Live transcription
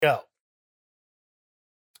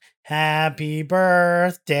Happy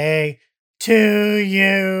birthday to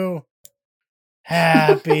you.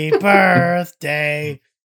 Happy birthday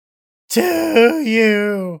to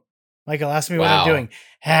you. Michael, ask me what I'm doing.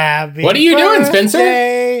 Happy What are you doing,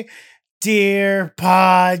 Spencer? Dear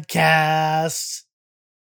podcast.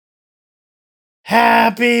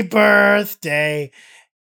 Happy birthday.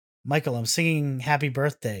 Michael, I'm singing happy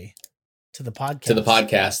birthday to the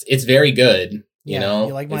podcast. It's very good. You know,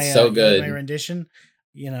 you like my, it's so good. Like my rendition,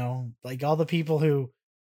 like all the people who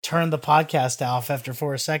turn the podcast off after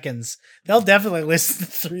 4 seconds, they'll definitely listen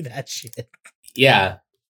through that shit. Yeah.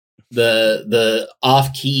 The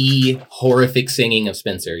off-key horrific singing of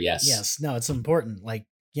Spencer. Yes. No, it's important. Like,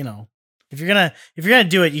 if you're gonna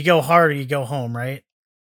do it, you go hard or you go home, right?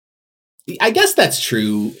 I guess that's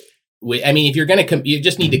true. I mean, if you're gonna you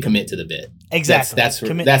just need to commit to the bit. Exactly. That's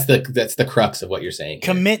the crux of what you're saying.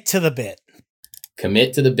 Commit to the bit.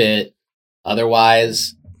 Commit to the bit.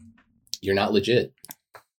 Otherwise, you're not legit.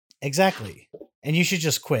 Exactly. And you should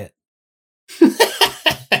just quit.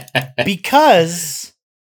 Because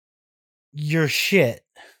you're shit.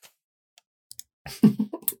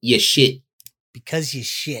 You shit. Because you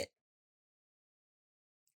shit.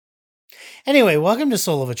 Anyway, welcome to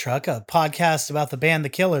Soul of a Truck, a podcast about the band The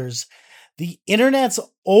Killers, the internet's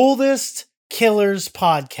oldest Killers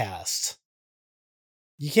podcast.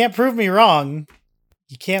 You can't prove me wrong.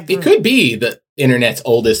 It could be the internet's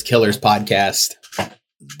oldest Killers podcast.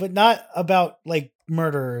 But not about like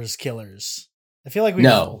murderers, killers. I feel like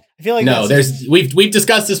we've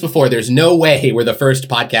discussed this before. There's no way we're the first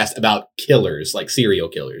podcast about killers, like serial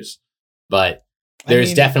killers. But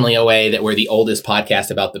there's definitely a way that we're the oldest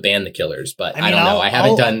podcast about the band The Killers. But I don't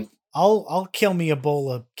know. I'll kill me a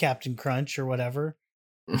bowl of Captain Crunch or whatever.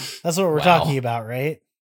 That's what we're talking about, right?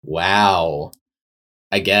 Wow.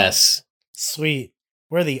 I guess. Sweet.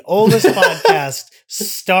 We're the oldest podcast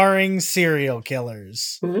starring serial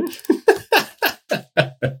killers.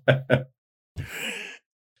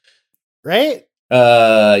 Right?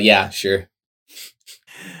 Yeah, sure.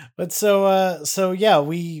 But so yeah,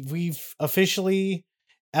 we've officially,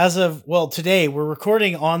 as of today we're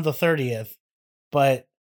recording on the 30th, but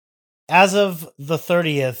as of the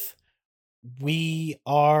 30th, we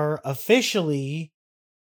are officially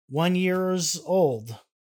 1 year old.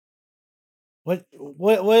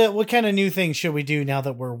 What kind of new things should we do now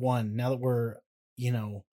that we're one? Now that we're,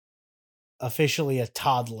 officially a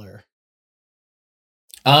toddler?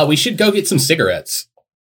 We should go get some cigarettes.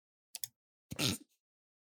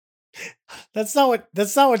 That's not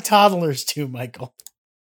what toddlers do, Michael.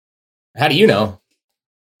 How do you know?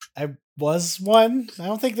 I was one. I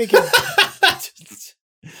don't think they can.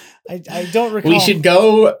 I don't recall. We should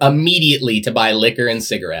go immediately to buy liquor and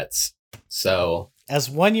cigarettes. So, as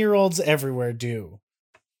 1 year olds everywhere do.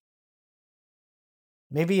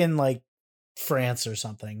 Maybe in like France or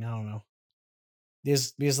something. I don't know.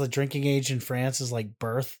 Because the drinking age in France is like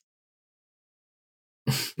birth.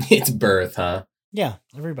 It's birth, huh? Yeah,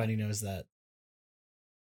 everybody knows that.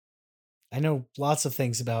 I know lots of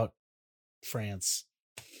things about France.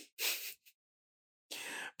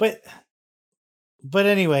 But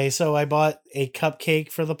anyway, so I bought a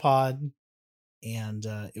cupcake for the pod, and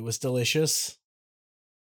it was delicious.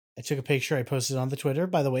 I took a picture. I posted on the Twitter.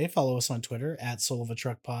 By the way, follow us on Twitter at Soul of a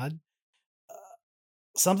Truck Pod.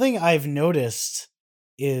 Something I've noticed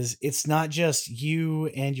is it's not just you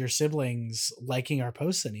and your siblings liking our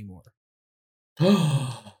posts anymore.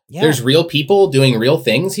 Yeah. There's real people doing real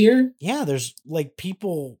things here? Yeah, there's like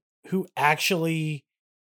people who actually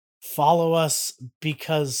follow us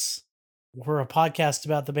because we're a podcast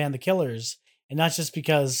about the band The Killers, and not just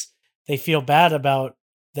because they feel bad about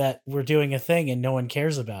that we're doing a thing and no one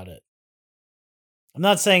cares about it. I'm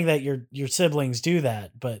not saying that your siblings do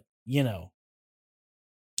that, but Do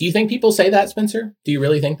you think people say that, Spencer? Do you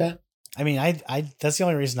really think that? I mean, I that's the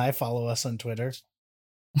only reason I follow us on Twitter.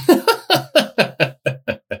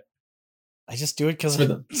 I just do it because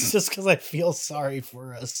I feel sorry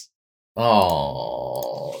for us.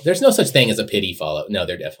 Oh, there's no such thing as a pity follow. No,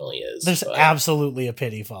 there definitely is. There's absolutely a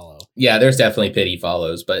pity follow. Yeah, there's definitely pity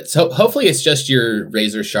follows, but so hopefully it's just your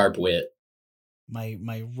razor sharp wit.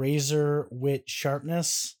 My razor wit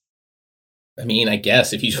sharpness. I mean, I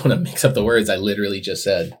guess if you just want to mix up the words I literally just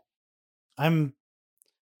said. I'm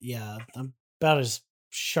about as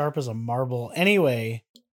sharp as a marble anyway.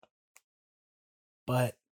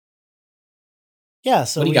 But yeah,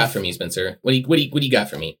 so what do you got for me, Spencer? What do you got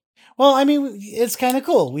for me? Well, I mean, it's kind of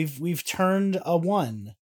cool. We've turned a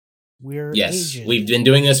 1. We're aged. We've been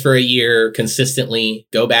doing this for a year consistently.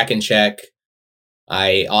 Go back and check.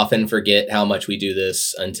 I often forget how much we do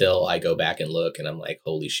this until I go back and look, and I'm like,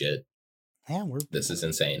 holy shit. Yeah, this is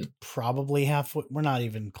insane. Probably halfway. We're not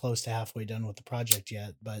even close to halfway done with the project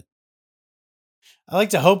yet, but I like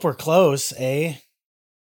to hope we're close, eh?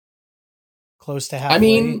 Close to halfway. I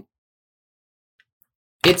mean,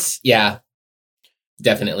 it's, yeah,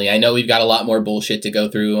 definitely. I know we've got a lot more bullshit to go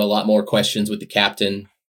through, a lot more questions with the captain.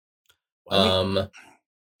 There's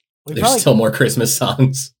still more Christmas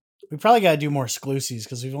songs. We probably got to do more exclusives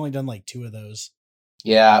because we've only done like 2 of those.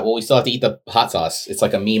 Yeah, well, we still have to eat the hot sauce. It's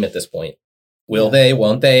like a meme at this point. Will they?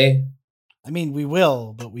 Won't they? I mean, we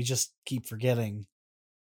will, but we just keep forgetting.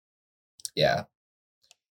 Yeah.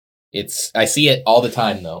 I see it all the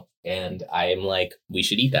time, though, and I am like, we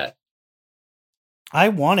should eat that. I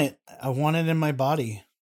want it. I want it in my body.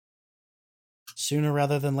 Sooner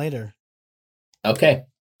rather than later. Okay.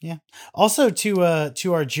 Yeah. Also, to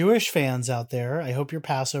our Jewish fans out there, I hope your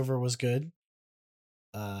Passover was good.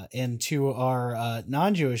 And to our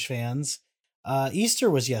non-Jewish fans, Easter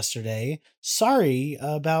was yesterday. Sorry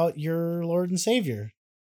about your Lord and Savior.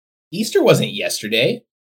 Easter wasn't yesterday.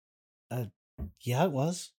 Yeah, it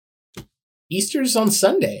was. Easter's on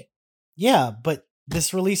Sunday. Yeah, but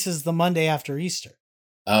this releases the Monday after Easter.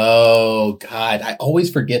 Oh, God. I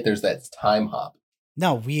always forget there's that time hop.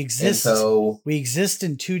 No, we exist. We exist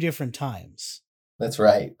in 2 different times. That's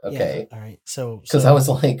right. Okay. Yeah, all right. So because I was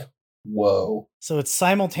like, whoa. So it's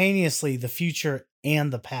simultaneously the future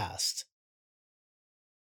and the past.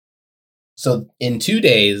 So in 2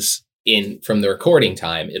 days from the recording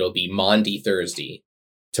time, it'll be Maundy Thursday.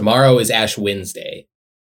 Tomorrow is Ash Wednesday.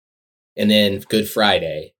 And then Good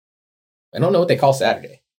Friday. I don't know what they call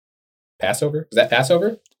Saturday. Passover? Is that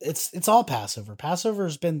Passover? It's all Passover. Passover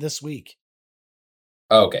has been this week.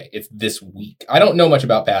 Oh, okay, it's this week. I don't know much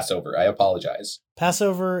about Passover. I apologize.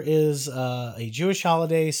 Passover is a Jewish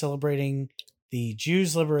holiday celebrating the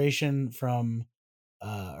Jews' liberation from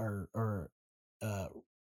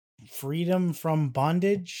freedom from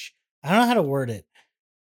bondage. I don't know how to word it.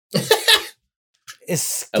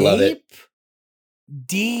 Escape? I love it.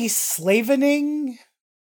 De-slavening?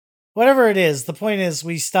 Whatever it is. The point is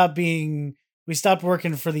we stopped working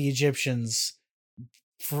for the Egyptians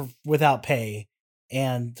without pay.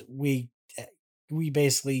 And we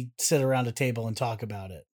basically sit around a table and talk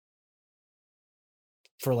about it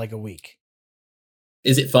for like a week.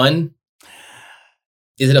 Is it fun?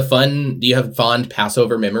 Do you have fond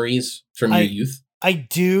Passover memories from your youth? I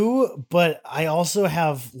do, but I also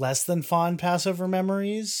have less than fond Passover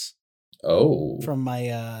memories. Oh. From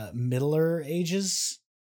my middler ages.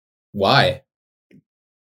 Why?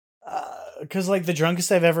 Because like the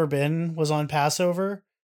drunkest I've ever been was on Passover.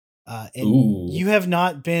 And you have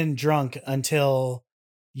not been drunk until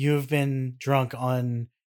you've been drunk on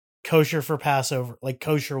kosher for Passover, like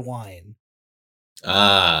kosher wine.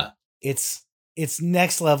 It's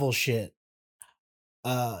next level shit.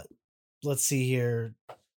 Let's see here.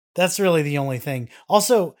 That's really the only thing.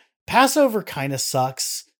 Also, Passover kind of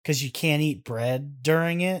sucks because you can't eat bread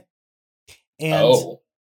during it.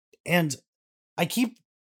 And I keep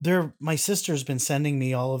my sister's been sending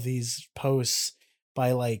me all of these posts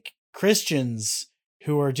by like Christians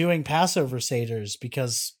who are doing Passover Seders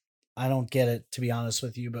because I don't get it, to be honest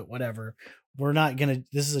with you, but whatever.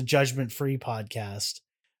 This is a judgment-free podcast,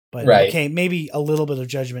 but right. Okay, maybe a little bit of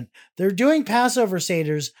judgment. They're doing Passover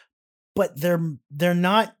Seders, but they're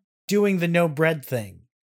not doing the no bread thing.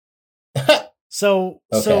 So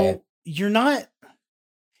you're not,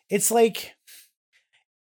 it's like,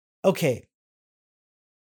 okay.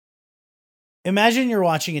 Imagine you're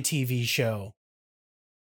watching a TV show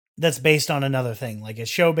that's based on another thing, like a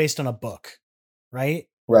show based on a book, right?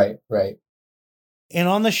 Right. And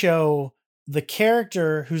on the show, the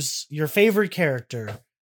character who's your favorite character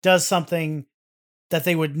does something that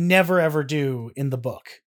they would never ever do in the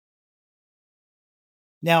book.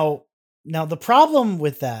 Now the problem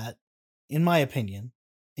with that, in my opinion,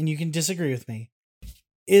 and you can disagree with me,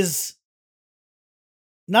 is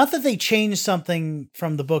not that they changed something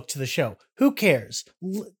from the book to the show. Who cares?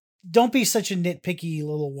 Don't be such a nitpicky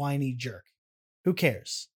little whiny jerk. Who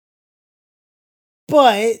cares?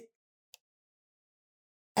 But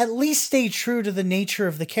at least stay true to the nature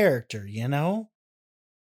of the character, you know?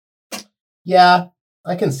 Yeah,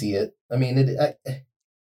 I can see it. I mean,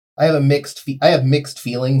 I have mixed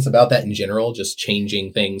feelings about that in general, just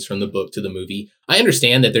changing things from the book to the movie. I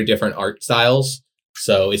understand that they're different art styles,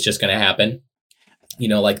 so it's just going to happen. You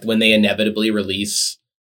know, like when they inevitably release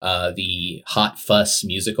the Hot Fuss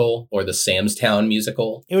musical or the Sam's Town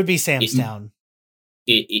musical. It would be Sam's Town.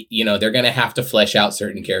 You know, they're going to have to flesh out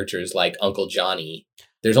certain characters like Uncle Johnny.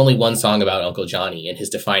 There's only one song about Uncle Johnny, and his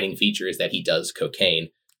defining feature is that he does cocaine.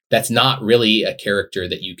 That's not really a character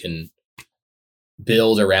that you can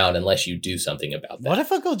build around unless you do something about that. What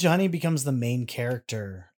if Uncle Johnny becomes the main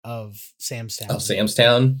character of Sam's Town? Oh, Sam's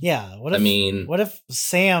Town? Yeah. What if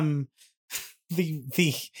Sam, the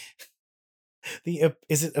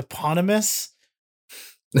is it eponymous?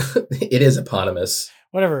 It is eponymous.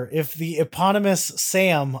 Whatever. If the eponymous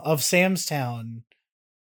Sam of Sam's Town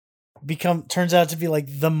turns out to be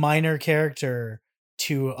like the minor character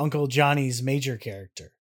to Uncle Johnny's major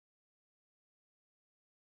character.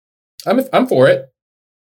 I'm for it.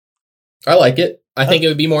 I like it. I think it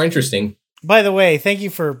would be more interesting. By the way, thank you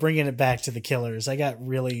for bringing it back to the Killers. I got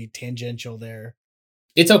really tangential there.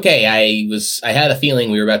 It's okay. I had a feeling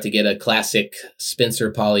we were about to get a classic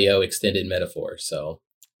Spencer Polio extended metaphor. So,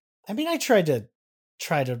 I mean, I tried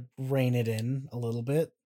to rein it in a little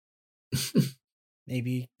bit.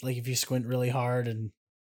 Maybe like if you squint really hard and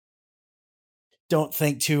don't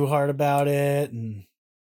think too hard about it and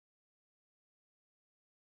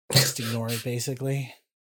just ignore it, basically.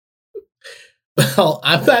 Well,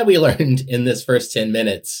 I'm glad we learned in this first 10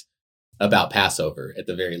 minutes about Passover at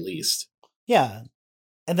the very least. Yeah.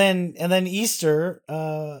 And then Easter,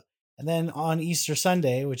 and then on Easter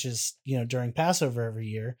Sunday, which is, during Passover every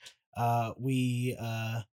year, we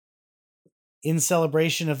in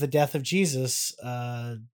celebration of the death of Jesus,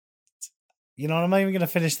 I'm not even going to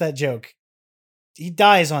finish that joke. He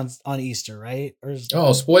dies on Easter, right?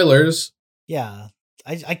 Spoilers. Yeah.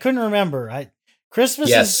 I couldn't remember.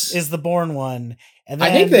 Christmas is the born one. And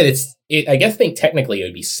then, I think that I think technically it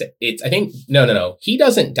would be, I think, no. He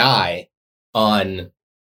doesn't die on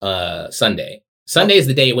Sunday. Sunday is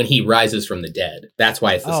the day when he rises from the dead. That's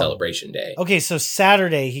why it's the celebration day. Okay, so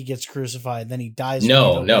Saturday he gets crucified, then he dies.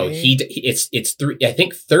 No, it's I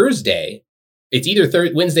think Thursday. It's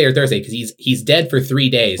either Wednesday or Thursday because he's dead for 3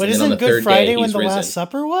 days. But and isn't then on the Good third Friday day, when the risen. Last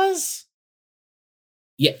Supper was?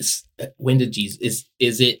 Yes. When did Jesus?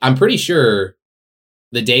 Is it? I'm pretty sure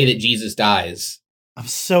the day that Jesus dies. I'm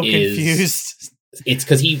so confused. It's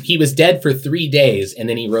because he was dead for 3 days and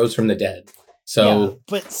then he rose from the dead. So,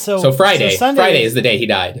 so Friday. So Sunday, Friday is the day he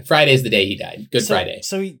died. Friday is the day he died. Good Friday.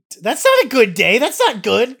 So that's not a good day. That's not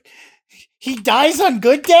good. He dies on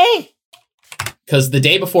Good Day. Because the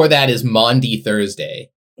day before that is Maundy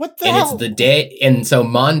Thursday. What the hell? And it's the day, and so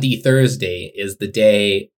Maundy Thursday is the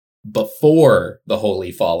day before the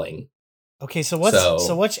Holy Falling. Okay, so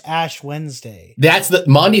what's Ash Wednesday? That's the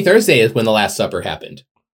Maundy Thursday is when the Last Supper happened.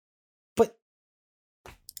 But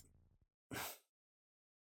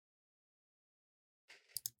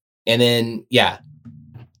and then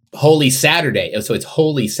Holy Saturday. So it's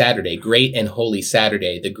Holy Saturday, Great and Holy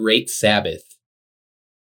Saturday, the Great Sabbath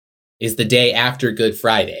is the day after Good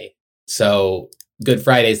Friday. So Good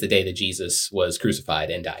Friday is the day that Jesus was crucified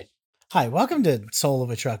and died. Hi, welcome to Soul of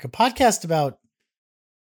a Truck, a podcast about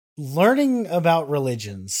learning about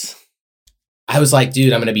religions. I was like,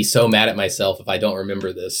 dude, I'm going to be so mad at myself if I don't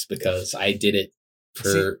remember this because I did it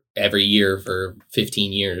for every year for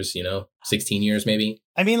 15 years, 16 years maybe.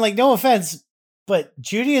 I mean, like, no offense, but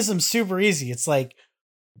Judaism's super easy. It's like,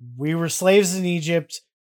 we were slaves in Egypt.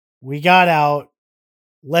 We got out.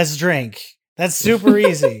 Let's drink. That's super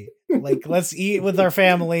easy. Like, let's eat with our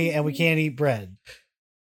family and we can't eat bread.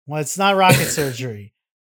 Well, it's not rocket surgery.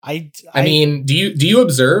 I mean, do you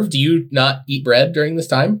observe? Do you not eat bread during this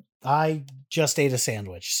time? I just ate a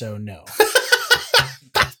sandwich, so no.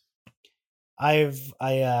 I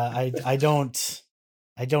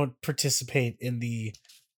don't participate in the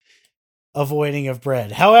avoiding of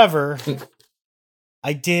bread. However,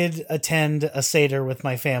 I did attend a Seder with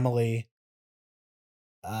my family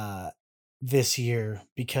this year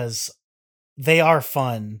because they are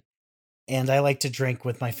fun and I like to drink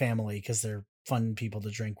with my family because they're fun people to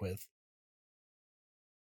drink with.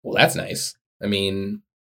 Well, that's nice. I mean,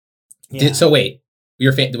 so wait,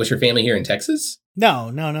 was your family here in Texas?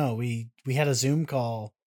 No. We had a Zoom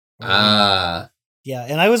call. Yeah,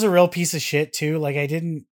 and I was a real piece of shit too. Like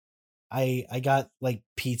I got like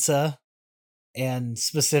pizza and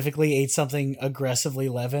specifically ate something aggressively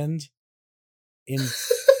leavened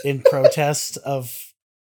in protest of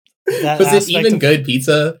that. Was it even good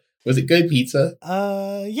pizza? Was it good pizza?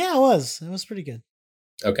 Yeah, it was. It was pretty good.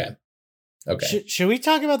 Okay. Should we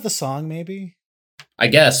talk about the song maybe? I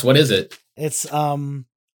guess. What is it? It's hold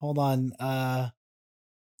on.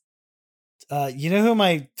 You know who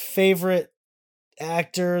my favorite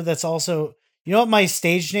actor that's also, you know what my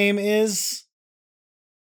stage name is?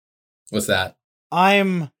 What's that?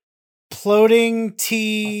 I'm Ploding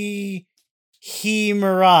T. He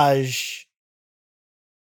Mirage.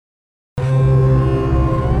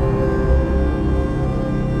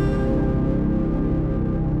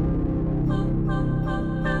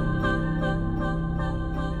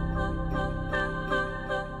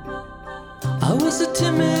 I was a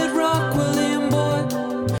timid Rockwellian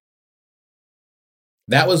boy.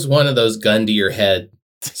 That was one of those gun to your head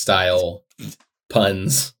style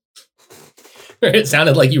puns. It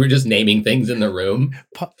sounded like you were just naming things in the room.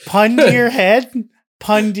 Pun to your head?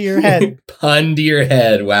 Pun to your head. Pun to your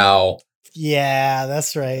head. Wow. Yeah,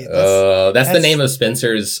 that's right. That's the name of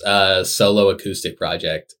Spencer's solo acoustic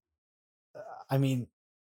project. I mean,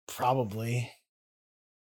 probably.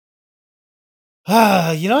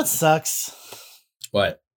 You know what sucks?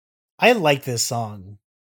 What? I like this song.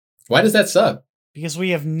 Why does that suck? Because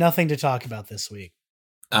we have nothing to talk about this week.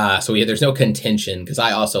 So there's no contention, because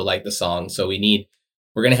I also like the song. So we're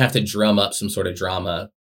going to have to drum up some sort of drama.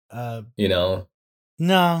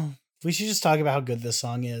 No, we should just talk about how good this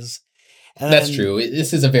song is. And that's true.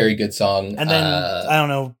 This is a very good song. And then, I don't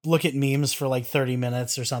know, look at memes for like 30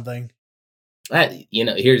 minutes or something. There's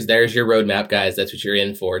your roadmap, guys. That's what you're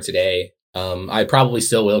in for today. I probably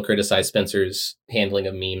still will criticize Spencer's handling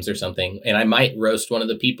of memes or something. And I might roast one of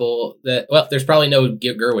the people there's probably no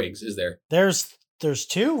Gerwigs, is there? There's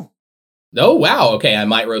two. Oh, wow. Okay. I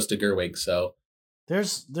might roast a Gerwig. So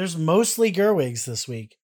there's mostly Gerwigs this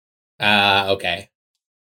week. Okay.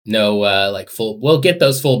 No, we'll get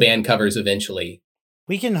those full band covers eventually.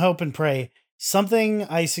 We can hope and pray. Something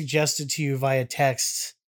I suggested to you via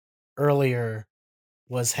text earlier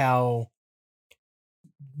was how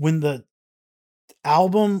when the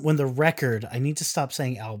record, I need to stop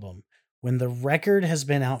saying album, when the record has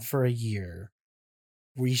been out for a year,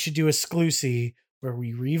 we should do a Sclusy where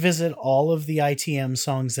we revisit all of the ITM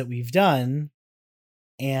songs that we've done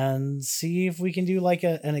and see if we can do like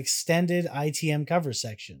an extended ITM cover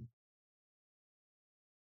section.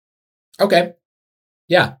 Okay.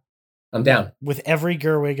 Yeah, I'm down. With every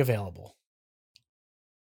Gerwig available.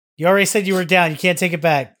 You already said you were down. You can't take it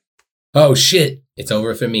back. Oh, shit. It's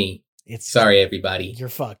over for me. Sorry, everybody. You're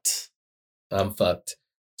fucked. I'm fucked.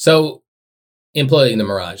 So, Imploding the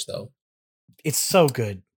Mirage, though. It's so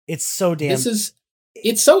good. It's so damn...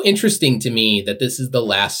 It's so interesting to me that this is the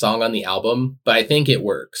last song on the album, but I think it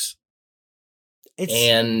works.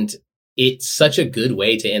 And it's such a good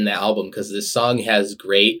way to end the album because this song has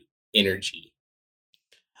great energy.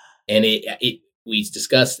 And we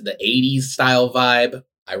discussed the 80s style vibe.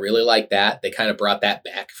 I really like that. They kind of brought that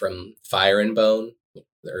back from Fire and Bone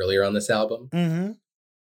earlier on this album. Mm-hmm.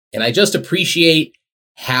 And I just appreciate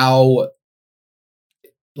how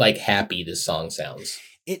happy this song sounds.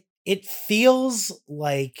 It feels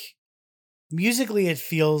like, musically, it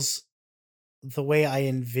feels the way I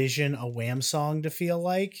envision a Wham song to feel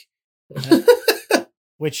like,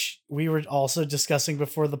 which we were also discussing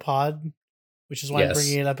before the pod, which is why I'm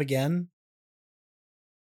bringing it up again.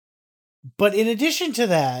 But in addition to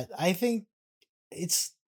that, I think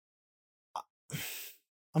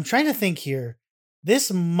I'm trying to think here.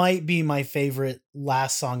 This might be my favorite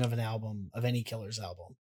last song of an album, of any Killers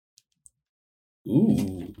album.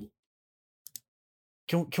 Ooh.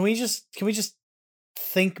 Can we just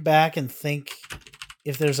think back and think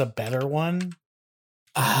if there's a better one?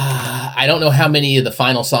 I don't know how many of the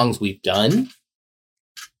final songs we've done,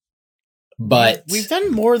 but we've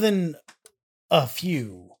done more than a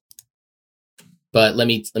few. But let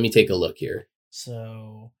me take a look here.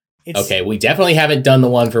 So okay, we definitely haven't done the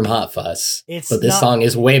one from Hot Fuss, but this song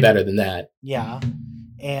is way better than that. Yeah,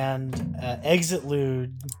 and Exit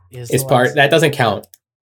Lude is that doesn't count.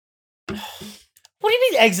 What do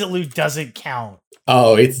you mean Exit Lude doesn't count?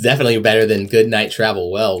 Oh, it's definitely better than Good Night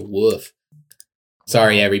Travel Well. Woof.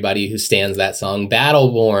 Sorry, everybody who stands that song.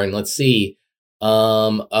 Battleborn. Let's see.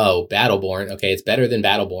 Battleborn. Okay, it's better than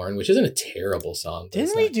Battleborn, which isn't a terrible song.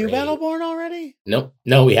 Didn't we do Battleborn already? Nope.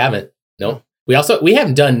 No, we haven't. Nope. Oh. We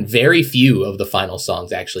haven't done very few of the final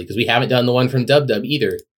songs, actually, because we haven't done the one from Dub Dub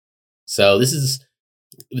either. So this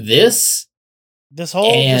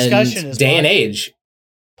whole discussion is day and age.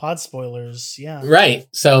 Pod spoilers, yeah. Right.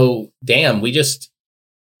 So, damn, we just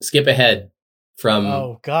skip ahead from...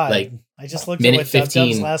 Oh, God. I just looked at what 15. Dub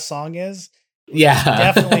Dub's last song is. Yeah.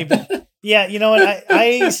 Definitely. Yeah, you know what?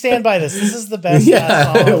 I stand by this. This is the best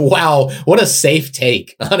last song. Wow. What a safe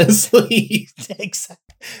take, honestly.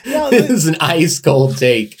 No, this is an ice cold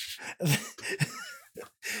take.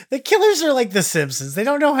 The Killers are like The Simpsons. They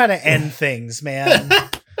don't know how to end things, man.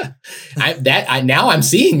 Now I'm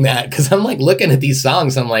seeing that because I'm looking at these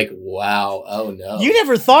songs. I'm like, wow, oh no. You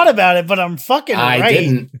never thought about it, but I'm fucking right. I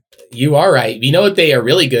didn't. You are right. You know what they are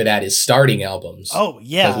really good at is starting albums. Oh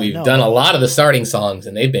yeah, because we've done a lot of the starting songs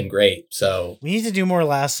and they've been great. So we need to do more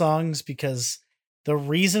last songs because the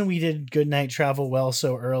reason we did Good Night Travel Well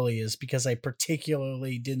so early is because I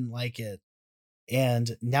particularly didn't like it, and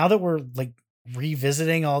now that we're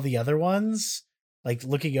revisiting all the other ones,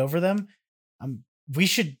 looking over them. We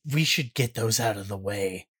should get those out of the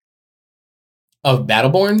way. Of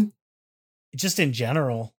Battleborn? Just in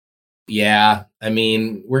general. Yeah, I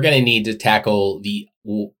mean, we're gonna need to tackle the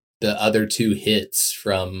other two hits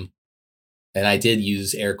from, and I did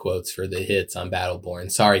use air quotes for the hits on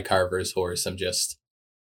Battleborn. Sorry, Carver's Horse. I'm just.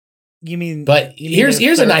 You mean? But here's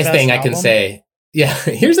a nice thing I can say. Yeah,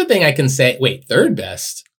 here's the thing I can say. Wait, third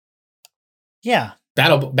best? Yeah.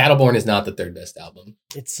 Battleborn is not the third best album.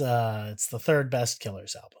 It's the third best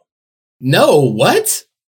Killers album. No, what?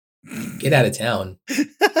 Get out of town.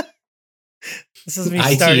 This is me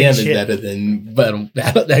ITM is better than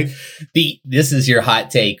Battle. This is your hot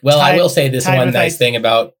take. Well, I will say this one nice thing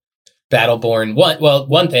about Battleborn.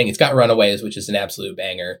 One thing, it's got Runaways, which is an absolute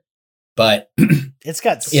banger, but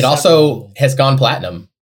it also has gone platinum,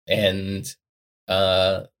 and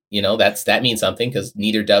that means something because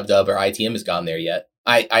neither Dub Dub or ITM has gone there yet.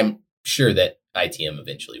 I'm sure that ITM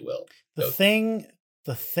eventually will. The thing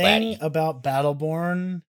about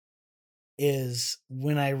Battleborn is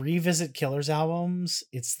when I revisit Killers albums,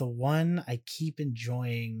 it's the one I keep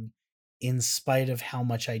enjoying in spite of how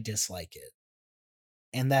much I dislike it.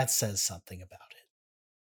 And that says something about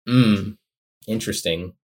it.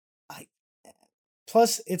 Interesting.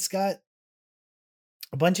 Plus, it's got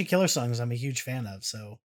a bunch of Killer songs I'm a huge fan of,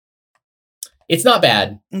 so it's not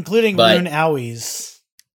bad. Including Rune Owies.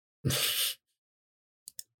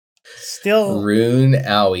 Still Rune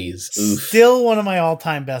Owies. Oof. Still one of my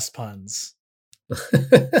all-time best puns.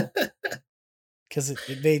 Because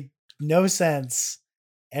it made no sense,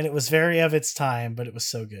 and it was very of its time, but it was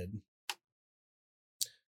so good.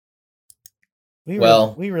 We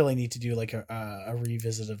really need to do like a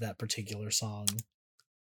revisit of that particular song.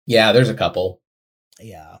 Yeah, there's a couple.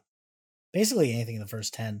 Yeah. Basically anything in the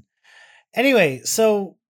first 10. Anyway,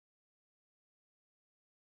 so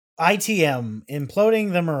ITM,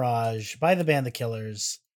 Imploding the Mirage by the band The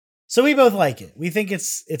Killers. So we both like it. We think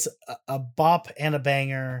it's a bop and a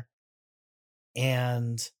banger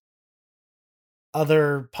and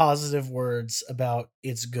other positive words about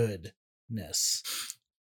its goodness.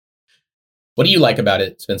 What do you like about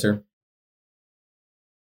it, Spencer?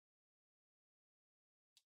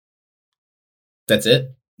 That's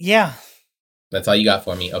it? Yeah. That's all you got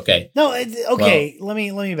for me. Okay. No, okay. Well, let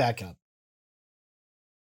me back up.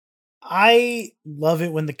 I love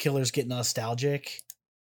it when the Killers get nostalgic,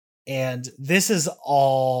 and this is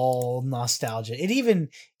all nostalgia. It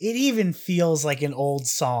even feels like an old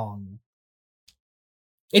song.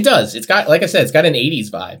 It does. It's got, like I said, it's got an 80s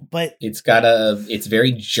vibe, but it's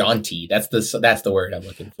very jaunty. That's the word I'm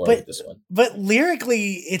looking for with this one. But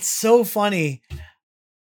lyrically, it's so funny.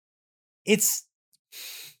 It's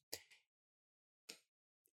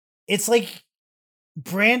like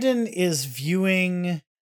Brandon is viewing.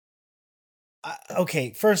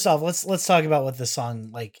 Okay, first off, let's talk about what this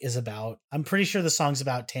song is about. I'm pretty sure the song's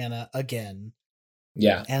about Tana again.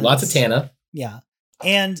 Yeah, and lots of Tana. Yeah,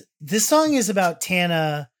 and this song is about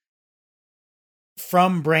Tana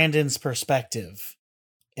from Brandon's perspective,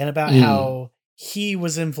 and about how he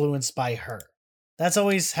was influenced by her. That's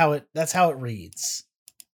always how it reads.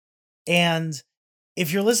 And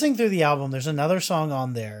if you're listening through the album, there's another song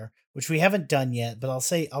on there which we haven't done yet, but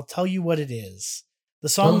I'll tell you what it is. The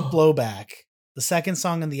song Blowback, the second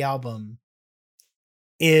song on the album,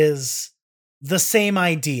 is the same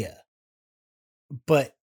idea,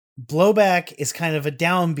 but Blowback is kind of a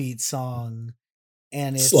downbeat song,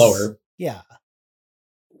 and it's slower. Yeah.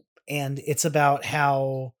 And it's about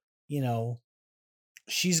how,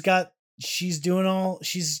 she's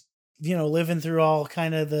living through all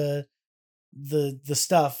kind of the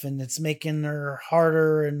stuff, and it's making her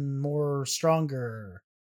harder and more stronger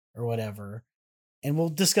or whatever. And we'll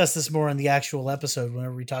discuss this more in the actual episode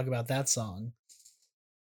whenever we talk about that song.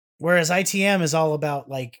 Whereas ITM is all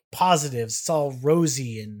about positives. It's all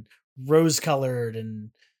rosy and rose colored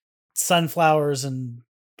and sunflowers and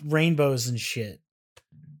rainbows and shit.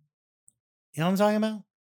 You know what I'm talking about?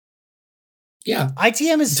 Yeah.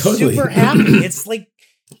 ITM is totally super happy. It's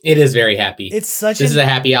it is very happy. This is a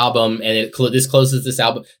happy album, and this closes this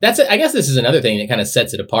album. That's it. I guess this is another thing that kind of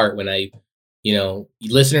sets it apart. When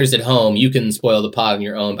listeners at home, you can spoil the pod on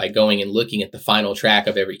your own by going and looking at the final track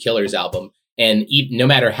of every Killers album. And no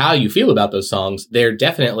matter how you feel about those songs, they're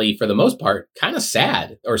definitely, for the most part, kind of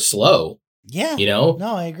sad or slow. Yeah. No,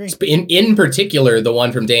 I agree. In particular, the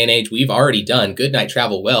one from Day and Age we've already done, Goodnight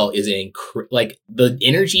Travel Well, is the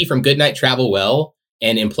energy from Goodnight Travel Well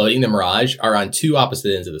and Imploding the Mirage are on two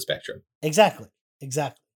opposite ends of the spectrum. Exactly.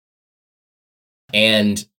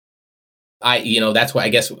 And that's why I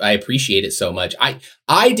guess I appreciate it so much.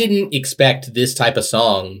 I didn't expect this type of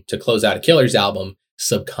song to close out a Killers album,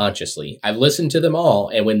 subconsciously. I've listened to them all,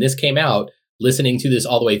 and when this came out, listening to this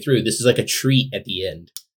all the way through, this is like a treat at the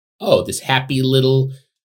end. Oh, this happy little,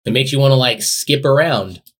 it makes you want to like skip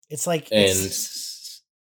around. It's like, And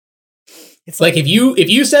it's like if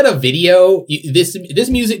you set a video, this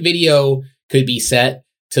music video could be set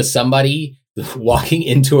to somebody walking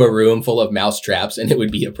into a room full of mouse traps, and it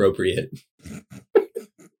would be appropriate.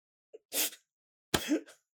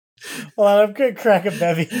 Hold on, I'm gonna crack a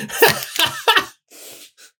bevy.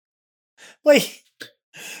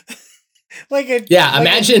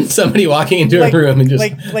 Imagine somebody walking into a room and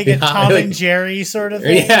just like a Tom and Jerry sort of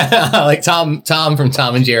thing. Yeah, like Tom from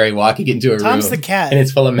Tom and Jerry walking into a room. Tom's the cat, and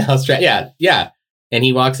it's full of mouse traps. Yeah. And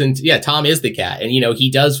he walks into, Tom is the cat. And, he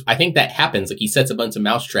does, I think that happens. Like he sets a bunch of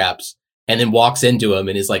mouse traps and then walks into them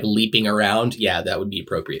and is like leaping around. Yeah, that would be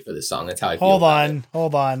appropriate for this song. That's how I feel.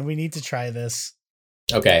 Hold on. We need to try this.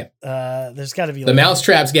 Okay. There's got to be the mouse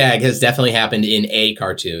traps gag has definitely happened in a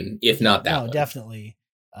cartoon, if not that one. No, definitely.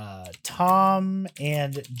 Tom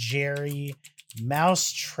and Jerry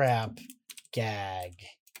mousetrap gag.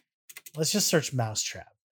 Let's just search mousetrap.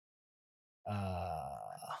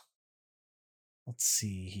 Let's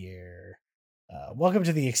see here. Welcome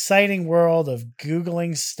to the exciting world of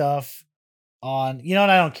Googling stuff on, you know what?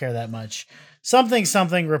 I don't care that much. Something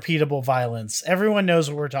repeatable violence. Everyone knows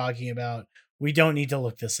what we're talking about. We don't need to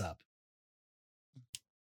look this up.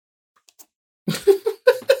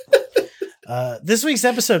 This week's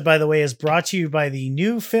episode, by the way, is brought to you by the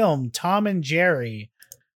new film Tom and Jerry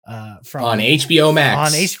from on HBO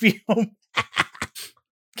Max. On HBO.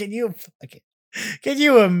 Can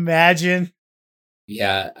you imagine?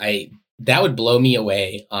 Yeah, that would blow me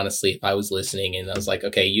away, honestly, if I was listening and I was like,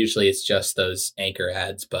 okay, usually it's just those anchor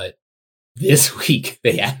ads, but this week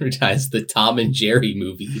they advertised the Tom and Jerry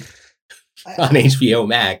movie on HBO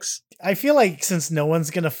Max. I feel like since no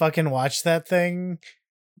one's gonna fucking watch that thing,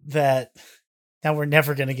 that now we're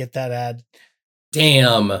never gonna get that ad.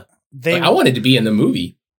 Damn. I wanted to be in the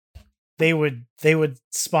movie. They would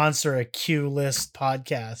sponsor a Q List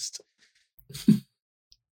podcast.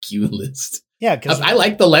 Q List. Yeah, because I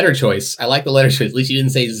like the letter choice. At least you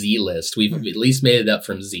didn't say Z List. We've at least made it up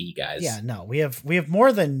from Z, guys. Yeah, no, we have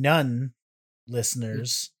more than none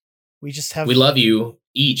listeners. We just have. We love you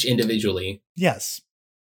each individually. Yes,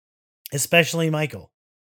 especially Michael.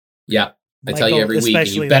 Yeah, I tell you every week, and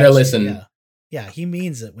you better listen. Yeah, he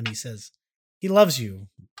means it when he says he loves you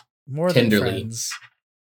more tenderly. Than friends.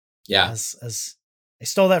 Yeah, as I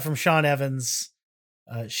stole that from Sean Evans.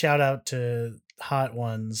 Shout out to Hot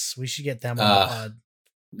Ones. We should get them on the pod.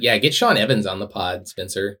 Yeah, get Sean Evans on the pod,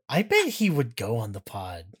 Spencer. I bet he would go on the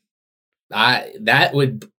pod. That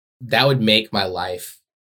would make my life.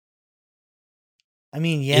 I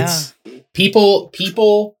mean, yeah. People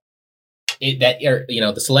that are,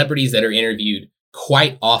 the celebrities that are interviewed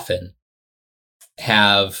quite often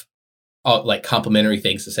have like complimentary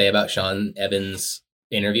things to say about Sean Evans'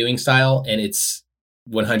 interviewing style, and it's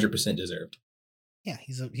 100% deserved. Yeah,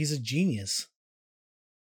 he's a genius.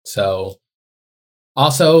 So,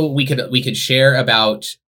 also we could share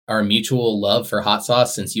about our mutual love for hot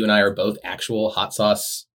sauce, since you and I are both actual hot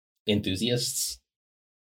sauce enthusiasts.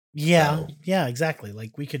 Yeah, yeah, exactly.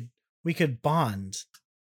 Like we could bond.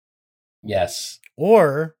 Yes.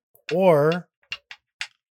 Or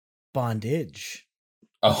bondage.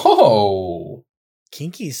 Oh.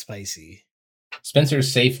 Kinky spicy.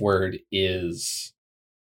 Spencer's safe word is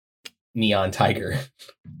Neon Tiger.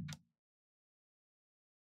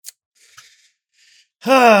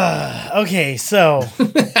 Okay, so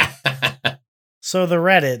the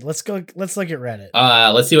Reddit. Let's look at Reddit.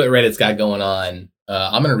 Let's see what Reddit's got going on.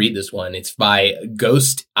 I'm gonna read this one. It's by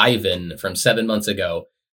Ghost Ivan from 7 months ago.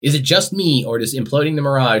 Is it just me, or does Imploding the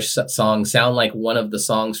Mirage song sound like one of the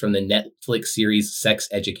songs from the Netflix series Sex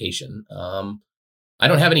Education? I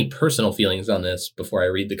don't have any personal feelings on this before I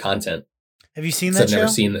read the content. Have you seen that show? I've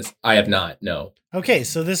never seen this. I have not, no. Okay,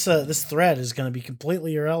 so this thread is going to be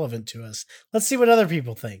completely irrelevant to us. Let's see what other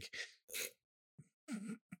people think.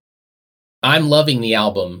 I'm loving the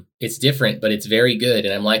album. It's different, but it's very good,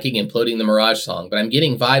 and I'm liking Imploding the Mirage song, but I'm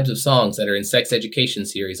getting vibes of songs that are in Sex Education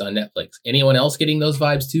series on Netflix. Anyone else getting those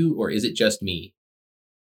vibes too, or is it just me?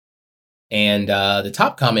 And the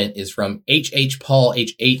top comment is from H.H. Paul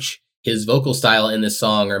H.H. His vocal style in this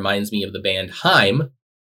song reminds me of the band Haim.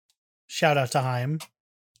 Shout out to Haim.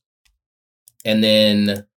 And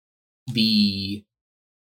then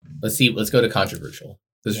let's go to controversial.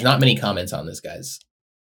 There's not many comments on this, guys.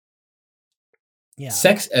 Yeah.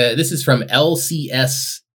 This is from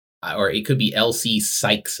LCS, or it could be LC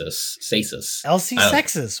Sixus. LC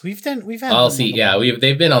Sexus. We've had LC. Yeah,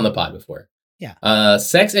 they've been on the pod before.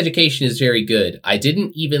 Sex Education is very good. I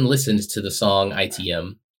didn't even listen to the song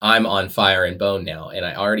ITM. I'm on Fire and Bone now, and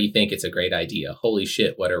I already think it's a great idea. Holy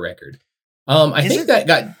shit, what a record. I think that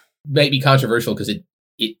got maybe controversial because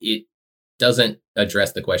it doesn't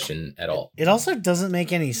address the question at all. It also doesn't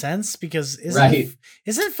make any sense because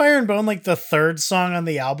isn't Fire and Bone like the third song on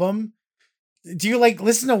the album? Do you like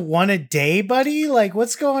listen to one a day, buddy? Like,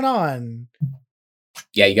 what's going on?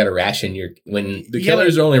 Yeah, you got to ration when the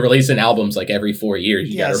Killers are only releasing albums like every 4 years.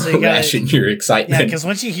 You got to ration your excitement. Yeah, because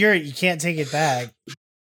once you hear it, you can't take it back.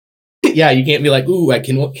 Yeah, you can't be like, ooh, I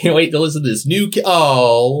can't wait to listen to this new.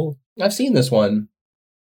 Oh, I've seen this one.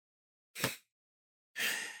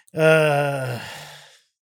 What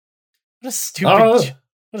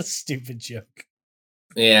a stupid joke.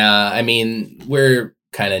 Yeah, I mean, we're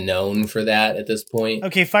kind of known for that at this point.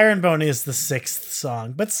 Okay, Fire and Bone is the 6th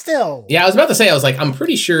song, but still. Yeah, I was about to say, I'm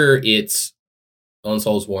pretty sure it's On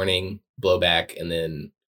Soul's Warning, Blowback, and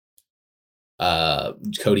then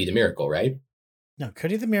Cody the Miracle, right? No,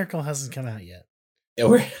 Cody the Miracle hasn't come out yet.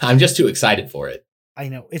 I'm just too excited for it. I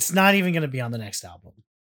know. It's not even going to be on the next album.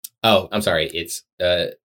 Oh, I'm sorry. It's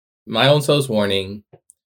My Own Soul's Warning,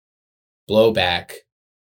 Blowback,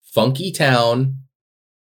 Funky Town,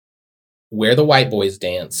 Where the White Boys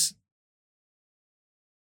Dance,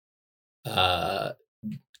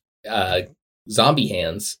 Zombie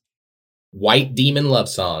Hands, White Demon Love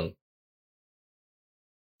Song,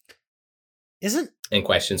 and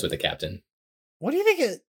Questions with the Captain. What do you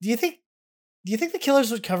think? Do you think the Killers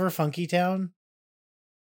would cover Funky Town?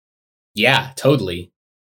 Yeah, totally.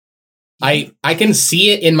 I can see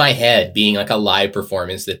it in my head being like a live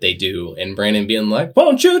performance that they do, and Brandon being like,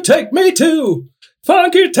 "Won't you take me to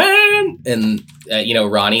Funky Town?" And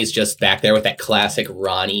Ronnie's just back there with that classic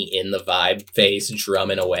Ronnie in the vibe face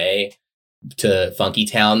drumming away to Funky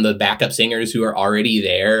Town. The backup singers who are already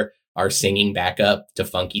there are singing back up to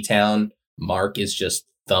Funky Town. Mark is just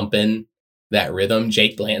thumping that rhythm.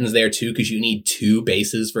 Jake Blanton's there too, because you need 2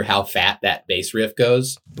 basses for how fat that bass riff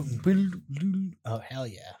goes. Oh, hell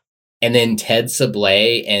yeah. And then Ted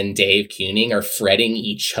Sablé and Dave Kuning are fretting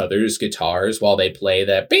each other's guitars while they play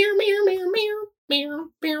the beer, meow, meow, meow, meow,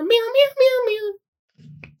 meow, meow, meow, meow.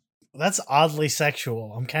 That's oddly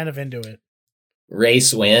sexual. I'm kind of into it. Ray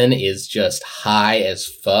Swin is just high as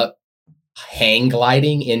fuck, hang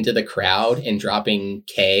gliding into the crowd and dropping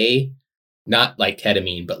K, not like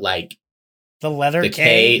ketamine, but like the letter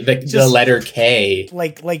K. The letter K.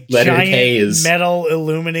 Like letter giant K is metal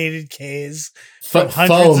illuminated Ks. Hundreds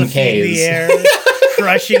foam of Ks. Feet in the air,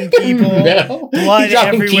 crushing people, no. blood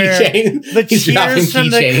everywhere. The cheers from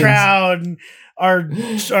the crowd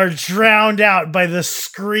are drowned out by the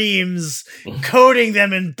screams, coating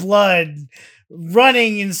them in blood.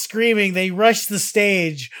 Running and screaming, they rush the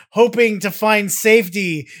stage, hoping to find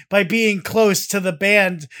safety by being close to the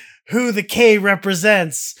band who the K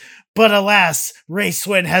represents. But alas, Ray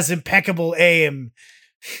Swin has impeccable aim.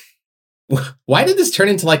 Why did this turn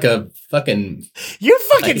into like a fucking... You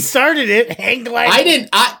fucking started it, hang gliding.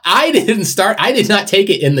 I didn't start. I did not take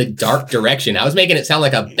it in the dark direction. I was making it sound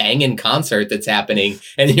like a banging concert that's happening.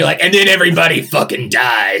 And then you're like, and then everybody fucking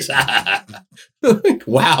dies.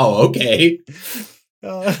 Wow, okay.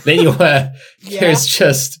 Then there's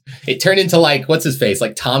just... It turned into like, what's his face?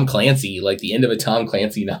 Like Tom Clancy, like the end of a Tom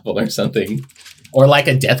Clancy novel or something. Or like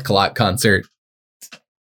a Death Clock concert.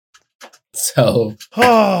 So,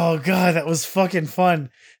 oh god, that was fucking fun.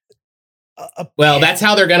 Well, that's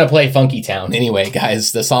how they're gonna play Funky Town anyway,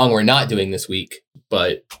 guys. The song we're not doing this week,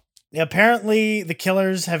 but apparently the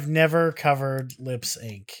Killers have never covered Lips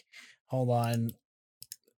Inc. Hold on.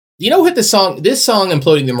 You know what this song,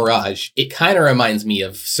 Imploding the Mirage, it kind of reminds me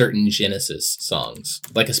of certain Genesis songs,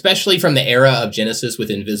 like especially from the era of Genesis with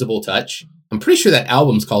Invisible Touch. I'm pretty sure that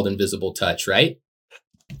album's called Invisible Touch, right?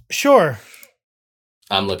 Sure.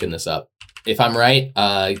 I'm looking this up. If I'm right,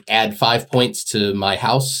 add 5 points to my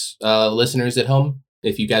house listeners at home.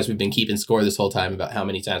 If you guys have been keeping score this whole time about how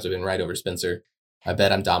many times I've been right over Spencer, I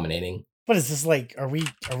bet I'm dominating. What is this like? Are we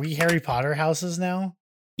Harry Potter houses now?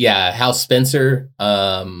 Yeah, House Spencer,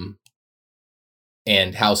 and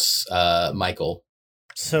House Michael.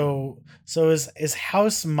 So is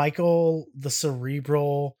House Michael the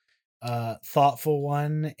cerebral, thoughtful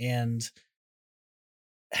one, and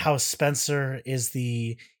House Spencer is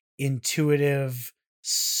the intuitive,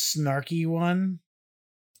 snarky one?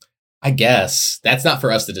 I guess that's not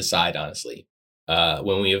for us to decide, honestly.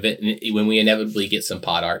 When we inevitably get some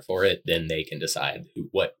pod art for it, then they can decide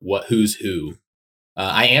who's who.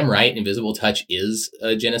 I am right. Invisible Touch is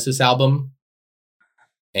a Genesis album,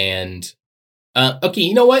 and okay,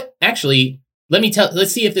 you know what? Actually,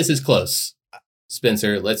 let's see if this is close,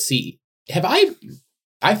 Spencer. Let's see.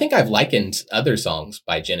 I think I've likened other songs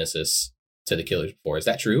by Genesis to the Killers before. Is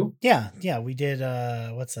that true? Yeah, we did.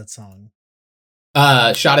 What's that song?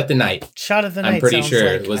 Shot at the Night. Shot at the Night. I'm pretty sounds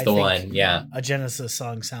sure like, it was I the think, one. Yeah. a Genesis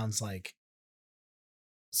song sounds like.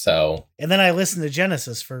 So. And then I listened to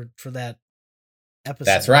Genesis for that episode.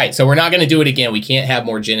 That's right. So we're not going to do it again. We can't have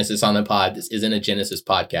more Genesis on the pod. This isn't a Genesis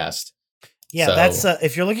podcast. Yeah, so. That's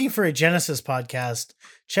if you're looking for a Genesis podcast,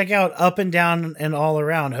 check out Up and Down and All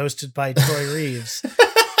Around, hosted by Troy Reeves.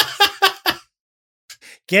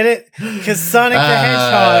 Get it? Because Sonic the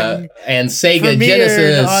Hedgehog and Sega premiered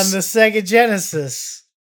Genesis on the Sega Genesis.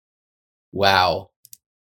 Wow,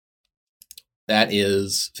 that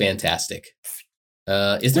is fantastic.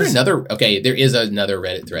 Is there another? Okay, there is another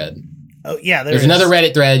Reddit thread. Oh yeah, there's another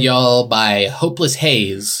Reddit thread, y'all, by Hopeless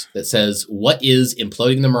Haze that says, "What is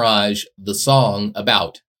Imploding the Mirage, the song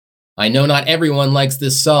about? I know not everyone likes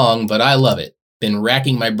this song, but I love it. Been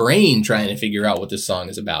racking my brain trying to figure out what this song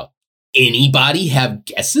is about. Anybody have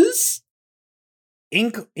guesses?"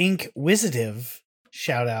 Ink Wisitive,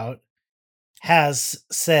 shout out, has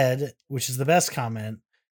said, which is the best comment,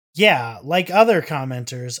 yeah, like other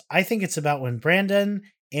commenters, I think it's about when Brandon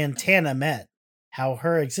and Tana met, how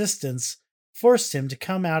her existence forced him to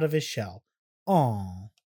come out of his shell. Aww.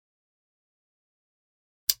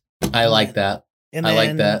 I like that. I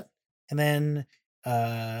like that. And then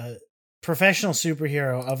professional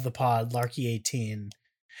superhero of the pod, Larky18,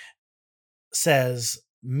 says,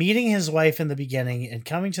 meeting his wife in the beginning and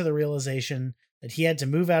coming to the realization that he had to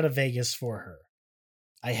move out of Vegas for her.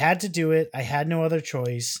 I had to do it. I had no other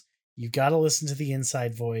choice. You've got to listen to the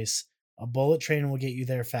inside voice. A bullet train will get you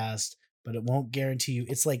there fast, but it won't guarantee you.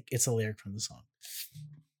 It's a lyric from the song.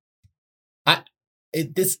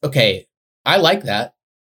 Okay. I like that.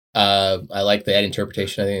 I like that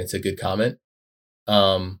interpretation. I think it's a good comment.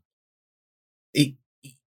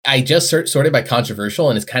 I just sorted by controversial,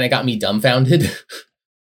 and it's kind of got me dumbfounded.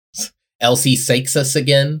 Elsie Sexus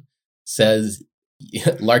again says,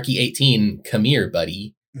 Larky18, come here,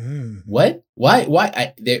 buddy. What?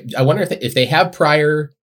 Why? I wonder if they have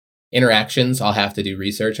prior interactions. I'll have to do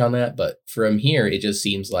research on that. But from here, it just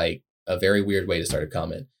seems like a very weird way to start a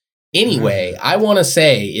comment. Anyway, I want to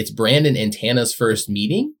say it's Brandon and Tana's first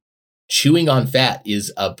meeting. Chewing on fat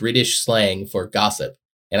is a British slang for gossip,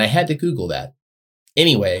 and I had to Google that.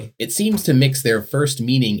 Anyway, it seems to mix their first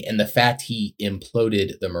meeting and the fact he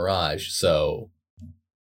imploded the Mirage. So,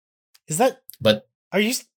 is that? But are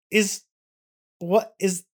you? Is what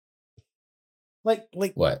is like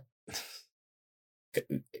what?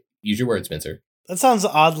 Use your words, Spencer. That sounds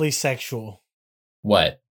oddly sexual.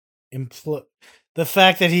 What? The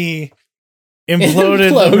fact that he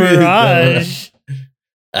imploded the Mirage.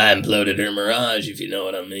 I imploded her Mirage, if you know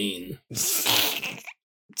what I mean.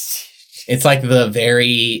 It's like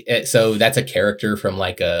so that's a character from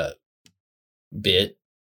like a bit,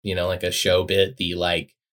 like a show bit, the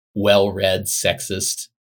like well-read sexist.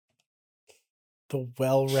 The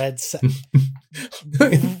well-read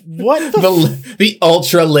what the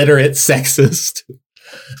ultra-literate sexist.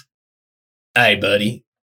 Hey, buddy.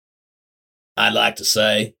 I'd like to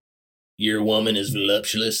say your woman is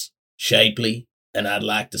voluptuous, shapely, and I'd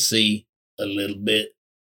like to see a little bit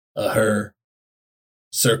of her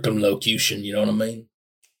circumlocution, you know what I mean?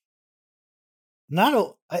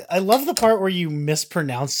 I love the part where you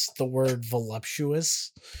mispronounce the word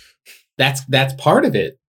voluptuous. That's part of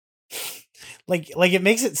it. Like it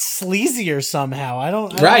makes it sleazier somehow.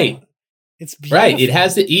 Right. It's beautiful. Right. It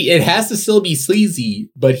has to still be sleazy,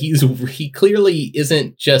 but he clearly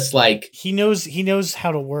isn't just like he knows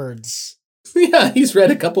how to words. Yeah, he's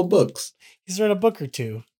read a couple books. He's read a book or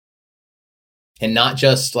two. And not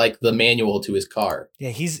just like the manual to his car. Yeah,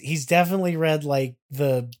 he's definitely read like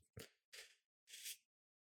the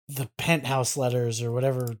Penthouse letters or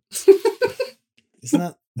whatever.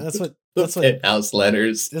 Isn't that's what Penthouse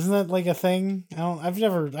letters. Isn't that like a thing?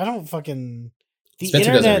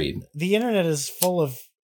 Spencer doesn't read. The internet is full of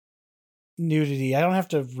nudity. I don't have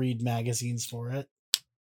to read magazines for it.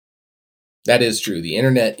 That is true. The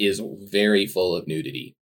internet is very full of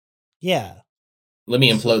nudity. Yeah. Let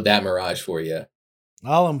me implode that Mirage for you.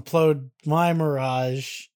 I'll implode my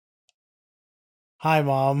Mirage. Hi,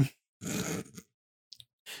 Mom.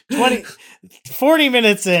 40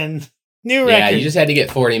 minutes in. New record. Yeah, you just had to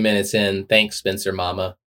get 40 minutes in. Thanks, Spencer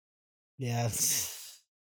Mama. Yes.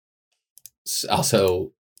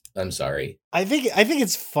 Also, I'm sorry. I think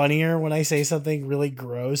it's funnier when I say something really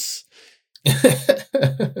gross,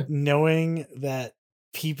 knowing that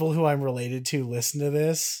people who I'm related to listen to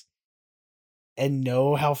this and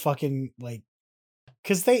know how fucking like,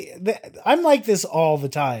 because I'm like this all the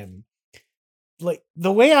time. like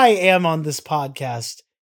the way I am on this podcast,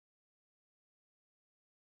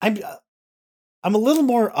 I'm a little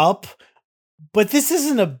more up, but this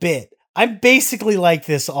isn't a bit. I'm basically like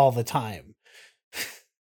this all the time.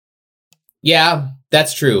 Yeah,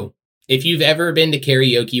 that's true. If you've ever been to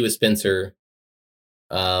karaoke with Spencer,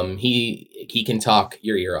 he can talk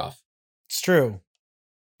your ear off. It's true.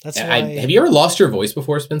 That's why. Have you ever lost your voice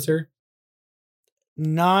before, Spencer?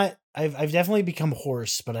 Not. I've definitely become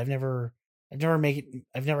hoarse, but I've never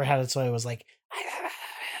had it so I was like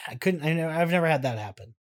I couldn't. I've never had that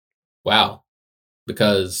happen. Wow,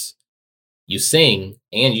 because you sing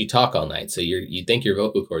and you talk all night, so you'd think your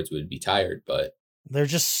vocal cords would be tired, but they're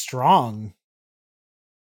just strong.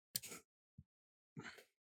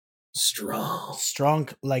 Strong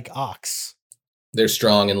like ox. They're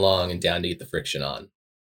strong and long and down to get the friction on.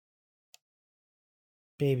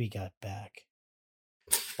 Baby got back.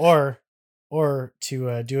 Or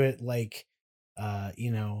to do it like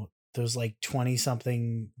those like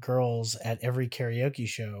 20-something girls at every karaoke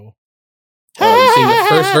show. Oh, you sing the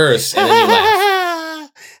first verse and then you laugh.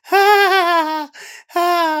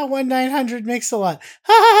 1-900 Mix-a-Lot.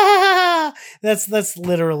 That's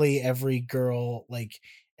literally every girl, like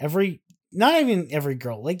not even every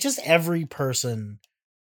girl, like just every person.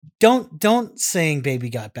 Don't sing Baby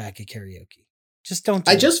Got Back at karaoke. Just don't.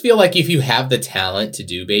 I just feel like if you have the talent to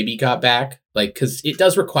do Baby Got Back, like, because it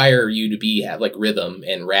does require you to have like rhythm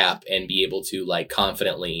and rap and be able to like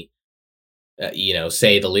confidently,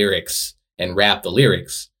 say the lyrics and rap the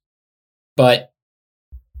lyrics. But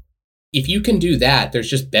if you can do that, there's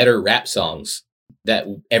just better rap songs that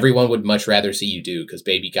everyone would much rather see you do because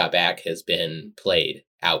Baby Got Back has been played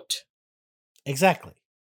out. Exactly.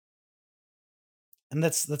 And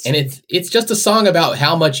that's and it's just a song about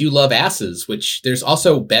how much you love asses, which there's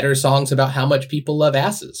also better songs about how much people love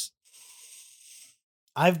asses.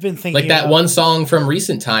 I've been thinking like that one song from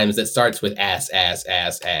recent times that starts with ass, ass,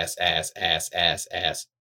 ass, ass, ass, ass, ass, ass.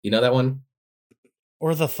 You know that one?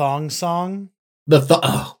 Or the thong song?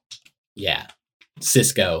 Oh, yeah.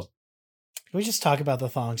 Cisco. Can we just talk about the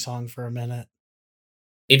thong song for a minute?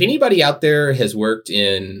 If anybody out there has worked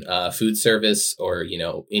in food service or,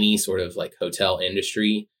 any sort of like hotel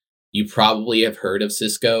industry, you probably have heard of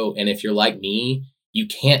Cisco. And if you're like me, you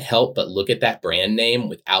can't help but look at that brand name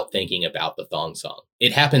without thinking about the thong song.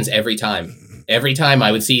 It happens every time. Every time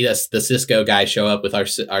I would see the Cisco guy show up with our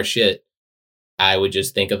shit, I would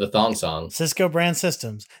just think of the thong song. Cisco Brand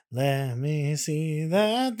Systems. Let me see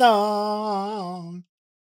that thong.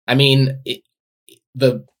 I mean,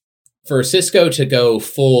 for Cisco to go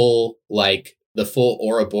full, like the full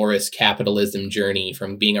Ouroboros capitalism journey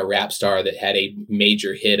from being a rap star that had a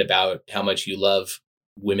major hit about how much you love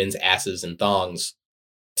women's asses and thongs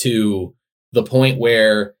to the point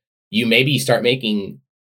where you maybe start making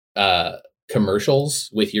commercials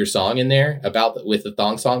with your song in there with the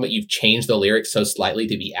thong song, but you've changed the lyrics so slightly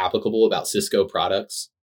to be applicable about Cisco products.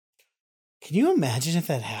 Can you imagine if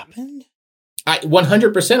that happened?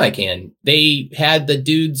 100% I can. They had the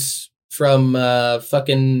dudes from Whoop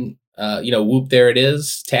There It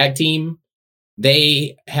Is tag team.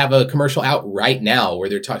 They have a commercial out right now where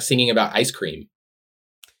they're singing about ice cream.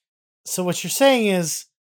 So what you're saying is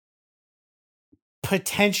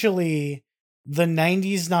potentially the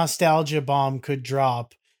 90s nostalgia bomb could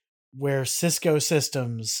drop where Cisco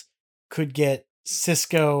Systems could get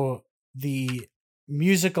Cisco, the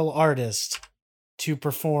musical artist, to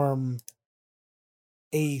perform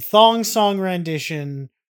a thong song rendition,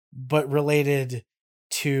 but related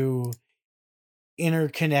to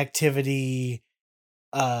interconnectivity,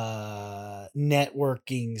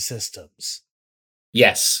 networking systems.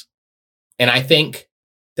 Yes. And I think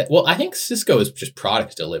Cisco is just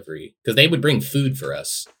product delivery because they would bring food for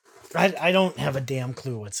us. I don't have a damn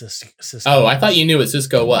clue what Cisco is. Oh, I thought you knew what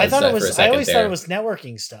Cisco was. I thought it was. For a second I always there. thought it was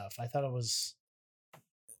networking stuff. I thought it was.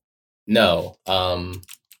 No.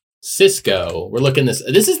 Cisco. We're looking this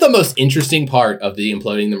is the most interesting part of the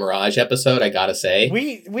Imploding the Mirage episode, I gotta say.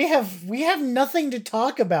 We have nothing to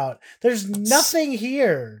talk about. There's nothing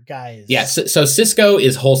here, guys. Yeah, so Cisco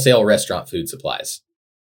is wholesale restaurant food supplies.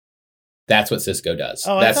 That's what Cisco does.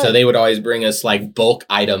 Oh, so they would always bring us like bulk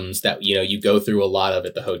items that you go through a lot of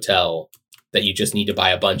at the hotel that you just need to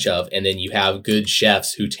buy a bunch of, and then you have good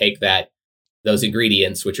chefs who take those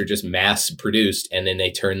ingredients, which are just mass produced, and then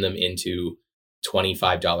they turn them into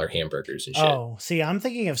 $25 hamburgers and shit. Oh, see, I'm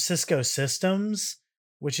thinking of Cisco Systems,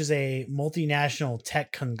 which is a multinational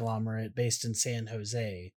tech conglomerate based in San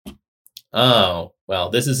Jose. Oh, well,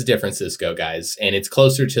 this is a different Cisco, guys, and it's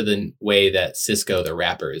closer to the way that Cisco the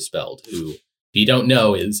rapper is spelled, who, if you don't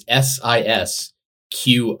know, is Sisqo,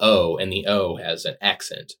 and the O has an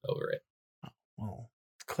accent over it. Well,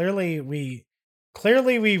 clearly we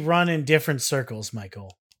run in different circles,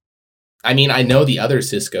 Michael. I mean, I know the other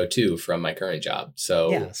Cisco too from my current job.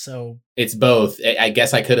 So yeah, so it's both. I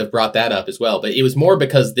guess I could have brought that up as well, but it was more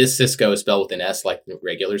because this Cisco is spelled with an S like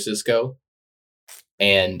regular Cisco.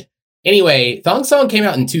 And anyway, Thong Song came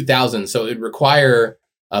out in 2000, so it would require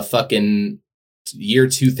a fucking year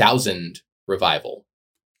 2000 revival.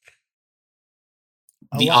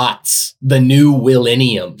 The aughts, the new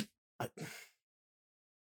millennium. I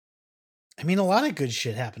mean, a lot of good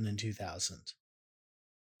shit happened in 2000.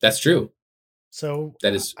 That's true. So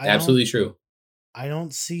that is absolutely true. I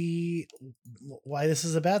don't see why this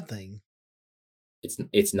is a bad thing.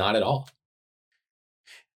 It's not at all.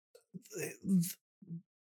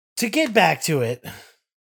 To get back to it,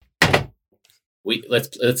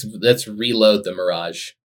 let's reload the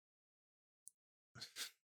Mirage.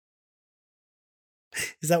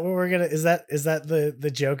 Is that what we're gonna? Is that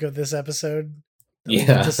the joke of this episode?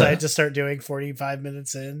 Yeah. We decide to start doing 45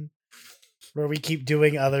 minutes in, where we keep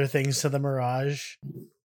doing other things to the Mirage.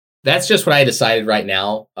 That's just what I decided right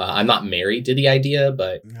now. I'm not married to the idea,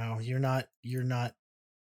 but no, you're not. You're not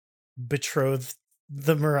betrothed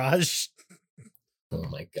the Mirage. Oh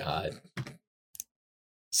my god.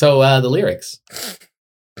 So the lyrics.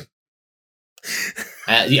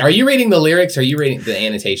 Are you reading the lyrics? Or are you reading the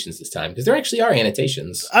annotations this time? Because there actually are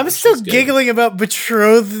annotations. I'm still giggling about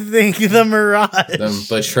betrothing the Mirage.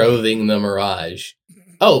 Betrothing the Mirage.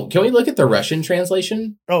 Oh, can we look at the Russian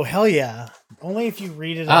translation? Oh, hell yeah. Only if you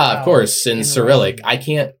read it. Of course, in Cyrillic.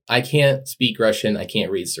 Russian. I can't speak Russian. I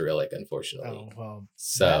can't read Cyrillic, unfortunately. Oh, well,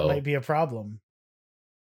 so that might be a problem.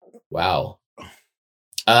 Wow.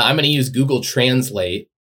 I'm going to use Google Translate.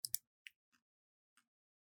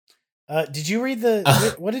 Did you read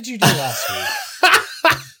what did you do last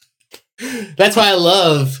week? That's why I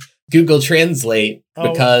love Google Translate,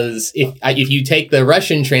 because if you take the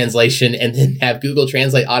Russian translation and then have Google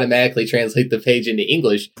Translate automatically translate the page into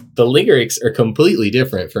English, the lyrics are completely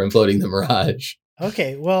different for Imploding the Mirage.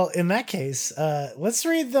 Okay, well, in that case, let's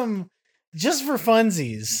read them just for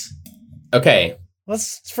funsies. Okay.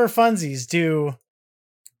 Let's, for funsies, do...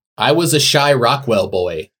 I was a shy Rockwell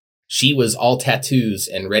boy. She was all tattoos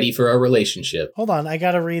and ready for a relationship. Hold on, I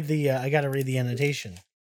gotta read the annotation.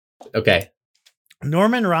 Okay.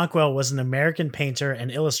 Norman Rockwell was an American painter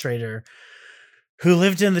and illustrator who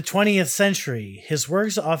lived in the 20th century. His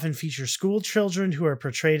works often feature school children who are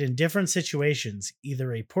portrayed in different situations,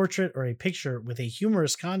 either a portrait or a picture with a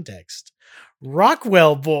humorous context.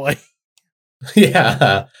 Rockwell boy.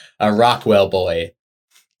 Yeah, a Rockwell boy.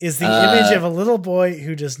 Is the image of a little boy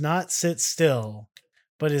who does not sit still,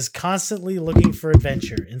 but is constantly looking for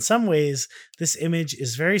adventure. In some ways, this image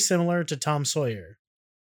is very similar to Tom Sawyer.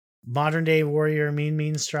 Modern day warrior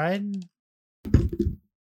mean stride?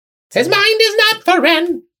 His mind is not for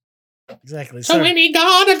rent. Exactly. So when he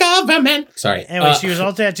got a government. Sorry. Anyway, she was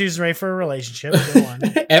all tattoos and ready for a relationship. Go on.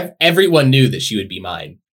 Everyone knew that she would be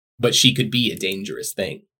mine, but she could be a dangerous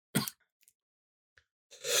thing.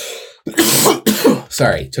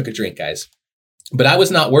 Sorry, took a drink, guys. But I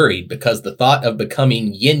was not worried because the thought of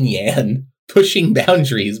becoming yin yang, pushing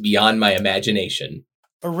boundaries beyond my imagination.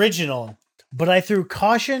 Original. But I threw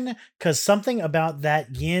caution because something about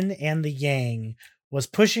that yin and the yang was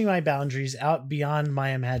pushing my boundaries out beyond my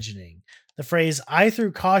imagining. The phrase I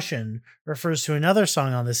threw caution refers to another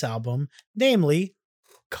song on this album, namely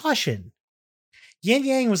Caution. Yin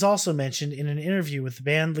Yang was also mentioned in an interview with the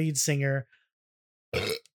band lead singer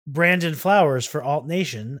Brandon Flowers for Alt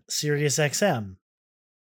Nation, Sirius XM.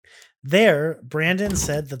 There, Brandon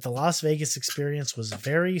said that the Las Vegas experience was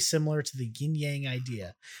very similar to the yin-yang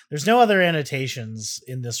idea. There's no other annotations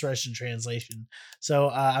in this Russian translation, so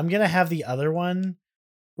I'm going to have the other one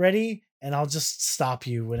ready, and I'll just stop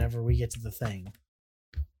you whenever we get to the thing.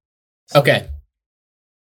 Okay.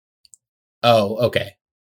 Oh, okay.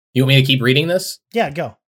 You want me to keep reading this? Yeah,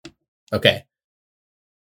 go. Okay.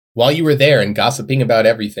 While you were there and gossiping about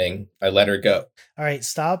everything, I let her go. All right,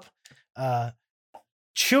 stop.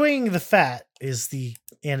 Chewing the fat is the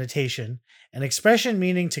annotation, an expression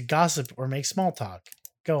meaning to gossip or make small talk.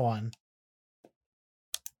 Go on.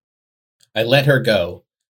 I let her go.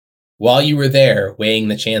 While you were there weighing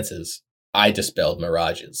the chances, I dispelled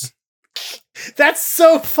mirages. That's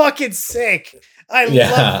so fucking sick. I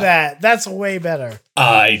love that. That's way better.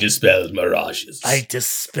 I dispelled mirages. I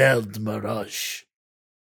dispelled mirage.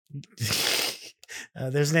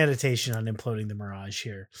 There's an annotation on Imploding the Mirage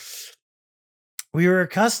here. We were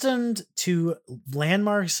accustomed to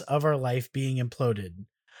landmarks of our life being imploded.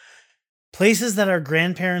 Places that our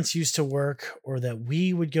grandparents used to work or that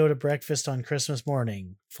we would go to breakfast on Christmas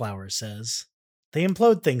morning, Flowers says. They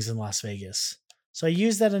implode things in Las Vegas. so I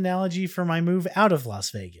use that analogy for my move out of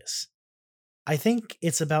Las Vegas. I think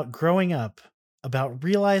it's about growing up, about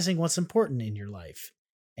realizing what's important in your life.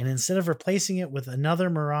 And instead of replacing it with another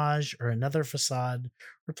mirage or another facade,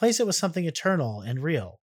 replace it with something eternal and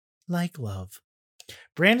real, like love.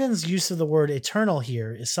 Brandon's use of the word eternal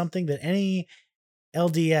here is something that any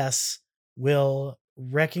LDS will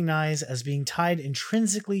recognize as being tied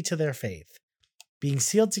intrinsically to their faith. Being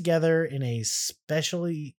sealed together in a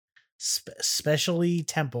specially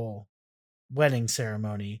temple wedding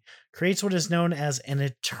ceremony creates what is known as an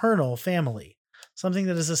eternal family, something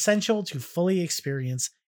that is essential to fully experience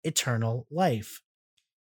eternal life.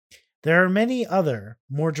 There are many other,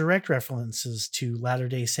 more direct references to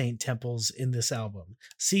Latter-day Saint temples in this album.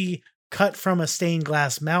 See Cut from a Stained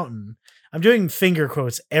Glass Mountain. I'm doing finger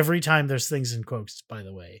quotes every time there's things in quotes, by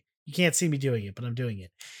the way. You can't see me doing it, but I'm doing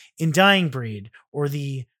it. In Dying Breed, or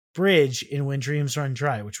the bridge in When Dreams Run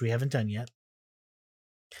Dry, which we haven't done yet,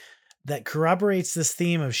 that corroborates this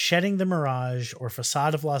theme of shedding the mirage or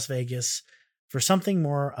facade of Las Vegas for something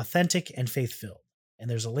more authentic and faith-filled. And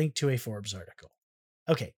there's a link to a Forbes article.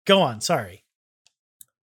 Okay, go on. Sorry.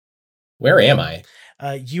 Where am I?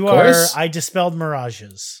 You are I Dispelled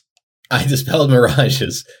Mirages. I dispelled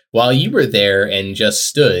mirages. While you were there and just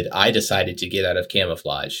stood, I decided to get out of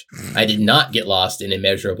camouflage. I did not get lost in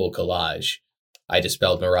immeasurable collage. I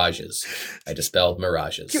dispelled mirages. I dispelled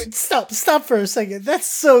mirages. Dude, stop for a second. That's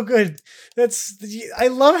so good. I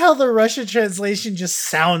love how the Russian translation just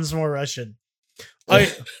sounds more Russian.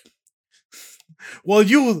 While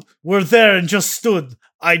you were there and just stood,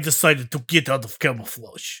 I decided to get out of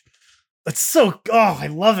camouflage. I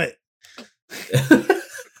love it.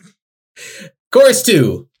 Chorus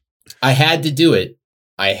 2. I had to do it.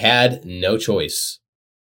 I had no choice.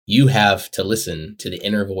 You have to listen to the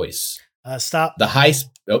inner voice. Stop.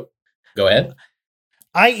 Go ahead.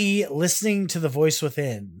 I.e., listening to the voice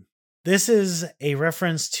within. This is a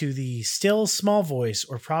reference to the still small voice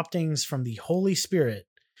or promptings from the Holy Spirit.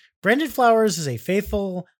 Brandon Flowers is a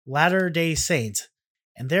faithful Latter-day Saint,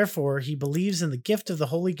 and therefore he believes in the gift of the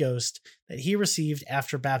Holy Ghost that he received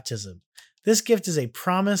after baptism. This gift is a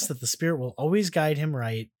promise that the Spirit will always guide him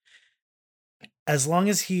right, as long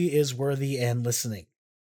as he is worthy and listening.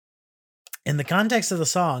 In the context of the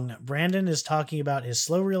song, Brandon is talking about his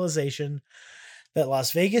slow realization that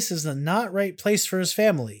Las Vegas is the not right place for his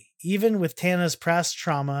family. Even with Tana's past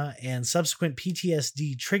trauma and subsequent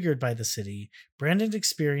PTSD triggered by the city, Brandon's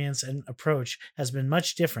experience and approach has been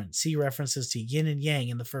much different. See references to yin and yang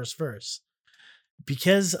in the first verse.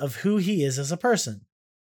 Because of who he is as a person.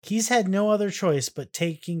 He's had no other choice but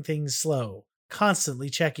taking things slow, constantly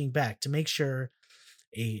checking back to make sure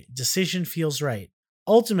a decision feels right.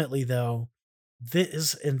 Ultimately, though,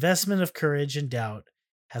 this investment of courage and doubt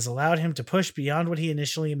has allowed him to push beyond what he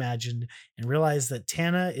initially imagined and realize that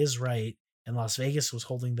Tana is right and Las Vegas was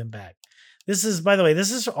holding them back. This is, by the way,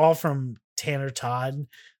 this is all from Tanner Todd,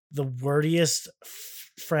 the wordiest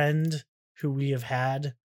friend who we have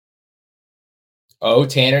had. Oh,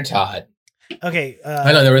 Tanner Todd. Okay.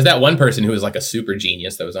 I know there was that one person who was like a super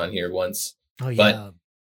genius that was on here once. Oh, yeah. But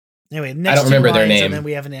anyway, next I don't remember their name. And then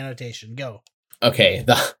we have an annotation. Go. Okay.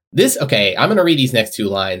 I'm going to read these next two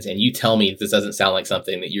lines and you tell me if this doesn't sound like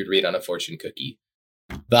something that you'd read on a fortune cookie.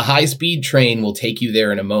 The high-speed train will take you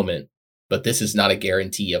there in a moment, but this is not a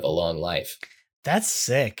guarantee of a long life. That's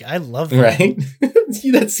sick. I love that. Right?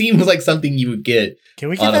 That seems like something you would get. Can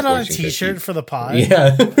we get that on a t-shirt for the pod?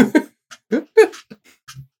 Yeah.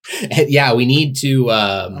 Yeah, we need to.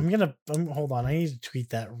 Hold on. I need to tweet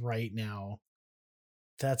that right now.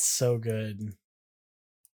 That's so good.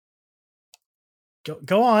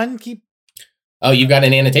 Go on. Keep. Oh, you've got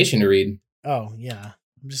an annotation to read. Oh yeah.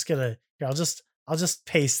 I'm just gonna. Here, I'll just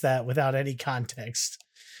paste that without any context.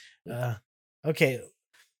 Okay.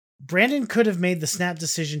 Brandon could have made the snap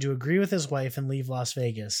decision to agree with his wife and leave Las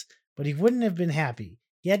Vegas, but he wouldn't have been happy.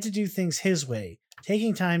 He had to do things his way,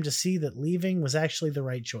 taking time to see that leaving was actually the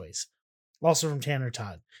right choice. Also from Tanner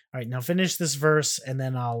Todd. All right, now finish this verse and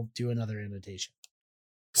then I'll do another annotation.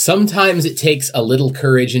 Sometimes it takes a little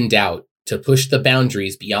courage and doubt to push the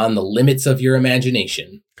boundaries beyond the limits of your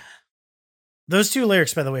imagination. Those two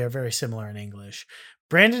lyrics, by the way, are very similar in English.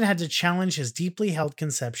 Brandon had to challenge his deeply held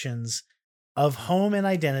conceptions of home and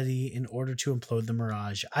identity in order to implode the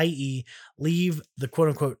mirage, i.e., leave the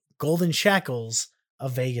quote-unquote golden shackles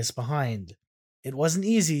of Vegas behind. It wasn't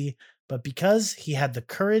easy, but because he had the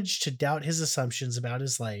courage to doubt his assumptions about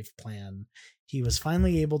his life plan, he was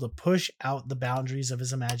finally able to push out the boundaries of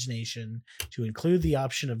his imagination to include the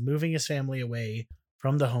option of moving his family away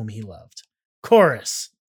from the home he loved. Chorus.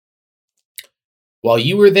 While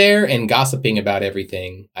you were there and gossiping about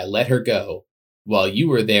everything, I let her go. While you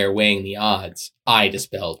were there weighing the odds, I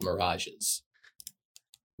dispelled mirages.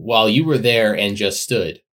 While you were there and just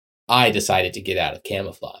stood, I decided to get out of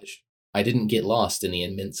camouflage. I didn't get lost in the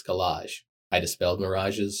immense collage. I dispelled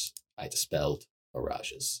mirages. I dispelled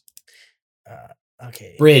mirages.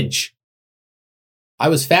 Okay. Bridge. I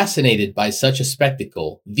was fascinated by such a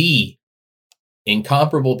spectacle. The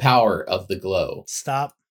incomparable power of the glow.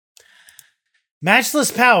 Stop.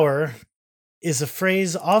 Matchless power is a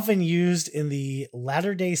phrase often used in the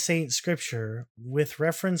Latter-day Saint scripture with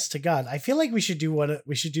reference to God. I feel like we should do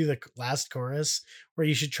the last chorus where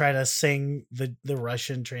you should try to sing the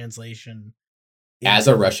Russian translation As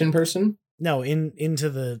a Russian person? No,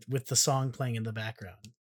 with the song playing in the background.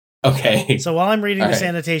 Okay. So while I'm reading this right.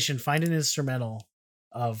 annotation, find an instrumental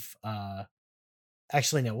of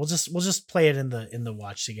actually no, we'll just play it in the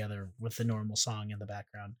watch together with the normal song in the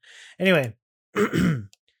background. Anyway, and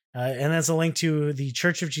that's a link to the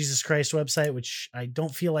Church of Jesus Christ website, which I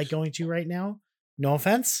don't feel like going to right now. No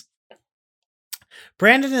offense.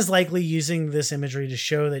 Brandon is likely using this imagery to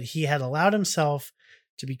show that he had allowed himself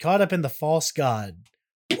to be caught up in the false god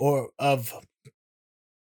or of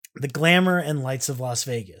the glamour and lights of Las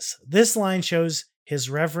Vegas. This line shows his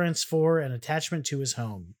reverence for and attachment to his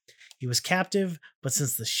home. He was captive, but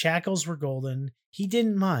since the shackles were golden, he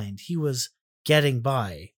didn't mind. He was getting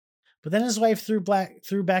by. But then his wife threw back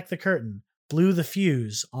the curtain, blew the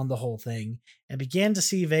fuse on the whole thing, and began to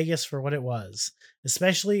see Vegas for what it was,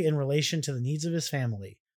 especially in relation to the needs of his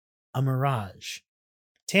family. A mirage.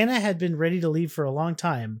 Tana had been ready to leave for a long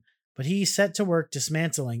time, but he set to work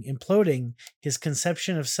dismantling, imploding his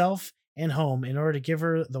conception of self and home in order to give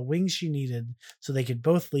her the wings she needed so they could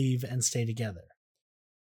both leave and stay together.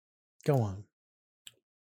 Go on.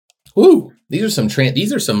 Ooh, these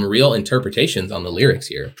are some real interpretations on the lyrics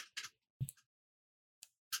here.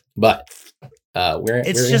 But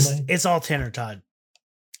it's all Tanner Todd.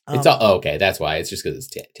 It's all okay. That's why it's just because it's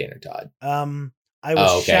Tanner Todd. I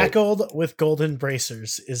was shackled with golden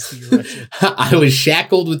bracers. Is the Russian? I was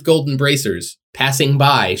shackled with golden bracers. Passing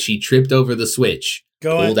by, she tripped over the switch,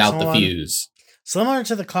 pulled out the fuse. Similar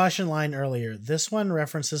to the caution line earlier, this one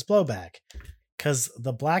references blowback because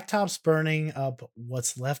the blacktop's burning up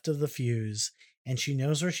what's left of the fuse, and she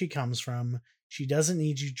knows where she comes from. She doesn't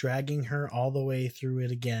need you dragging her all the way through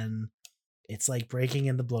it again. It's like breaking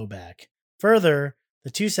in the blowback. Further, the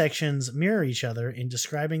two sections mirror each other in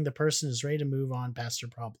describing the person is ready to move on past her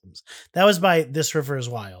problems. That was by This River is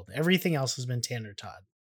Wild. Everything else has been Tanner Todd.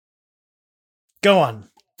 Go on.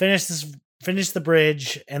 Finish the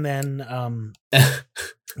bridge, and then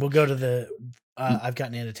we'll go to the I've got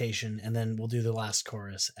an annotation, and then we'll do the last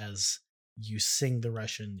chorus as you sing the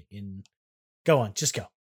Russian in. Go on, just go.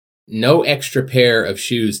 No extra pair of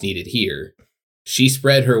shoes needed here. She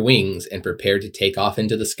spread her wings and prepared to take off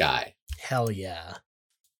into the sky. Hell yeah.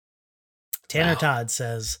 Tanner Todd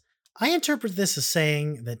says, I interpret this as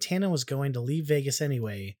saying that Tana was going to leave Vegas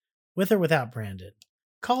anyway, with or without Brandon.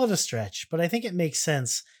 Call it a stretch, but I think it makes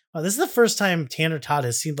sense. Wow, this is the first time Tanner Todd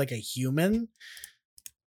has seemed like a human.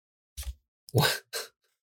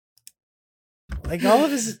 Like all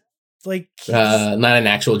of his, like... not an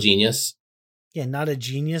actual genius. Yeah, not a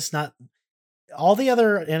genius. Not all the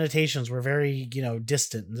other annotations were very,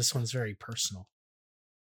 distant, and this one's very personal.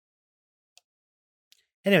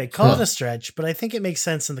 Anyway, call it a stretch, but I think it makes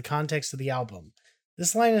sense in the context of the album.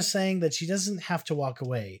 This line is saying that she doesn't have to walk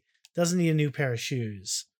away, doesn't need a new pair of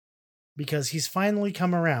shoes, because he's finally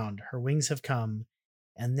come around, her wings have come,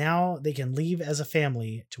 and now they can leave as a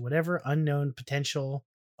family to whatever unknown potential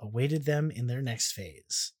awaited them in their next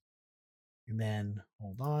phase. And then,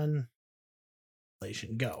 hold on.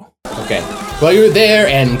 Go. Okay. Well, you were there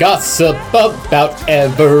and gossip about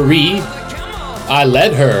every. I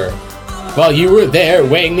led her. While you were there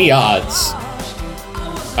weighing the odds,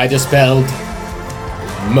 I dispelled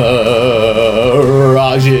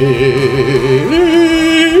mirages.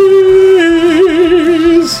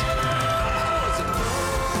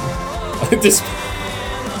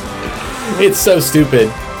 It's so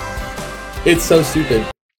stupid. It's so stupid.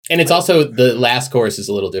 And it's also, the last chorus is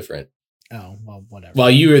a little different. Oh, well, whatever. While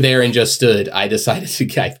you were there and just stood, I decided to...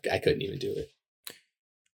 I couldn't even do it.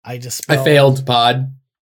 I failed, Pod.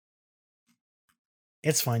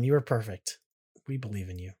 It's fine. You were perfect. We believe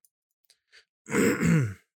in you.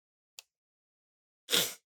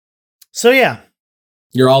 So, yeah.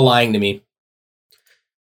 You're all lying to me.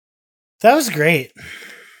 That was great.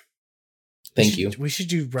 Thank you. We should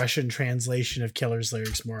do Russian translation of Killer's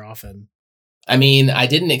lyrics more often. I mean, I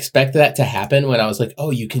didn't expect that to happen when I was like,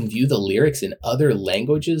 oh, you can view the lyrics in other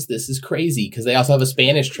languages? This is crazy, because they also have a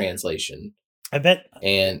Spanish translation. I bet.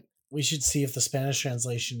 And We should see if the Spanish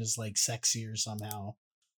translation is like sexier somehow.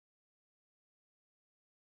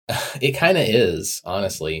 It kind of is,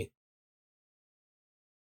 honestly.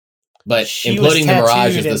 But She was Imploding the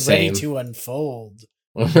Mirage tattooed is the and same. ready to unfold.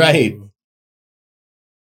 Right. Ooh.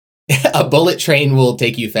 A bullet train will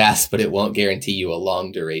take you fast, but it won't guarantee you a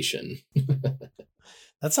long duration.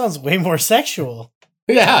 That sounds way more sexual.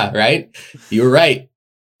 Yeah, right? You were right.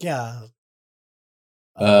 Yeah.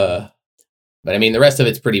 But I mean, the rest of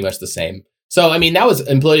it's pretty much the same. So, I mean, that was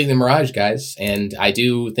Imploding the Mirage, guys. And I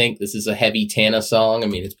do think this is a heavy Tana song. I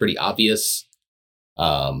mean, it's pretty obvious.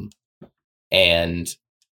 And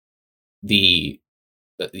the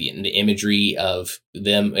imagery of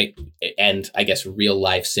them and I guess real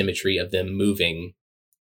life symmetry of them moving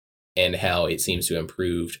and how it seems to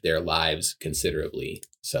improve their lives considerably.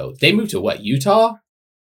 So they moved to what, Utah?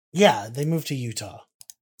 Yeah, they moved to Utah.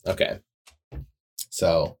 Okay.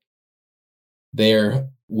 So they're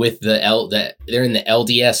with they're in the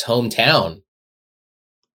LDS hometown.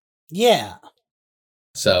 Yeah.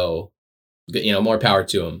 So, more power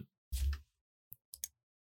to them.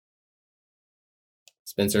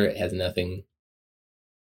 Spencer has nothing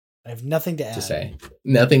I have nothing to add. to say.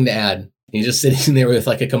 Nothing to add. He's just sitting there with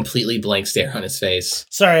like a completely blank stare on his face.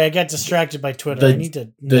 Sorry, I got distracted by Twitter. I need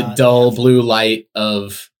to The not dull have- blue light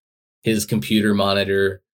of his computer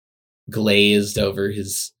monitor glazed over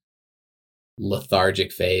his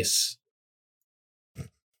lethargic face.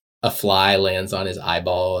 A fly lands on his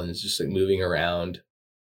eyeball and is just like moving around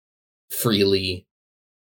freely.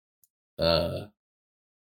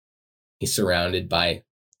 He's surrounded by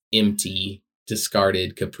empty,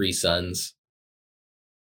 discarded Capri Suns.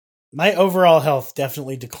 My overall health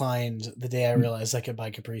definitely declined the day I realized I could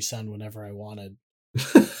buy Capri Sun whenever I wanted.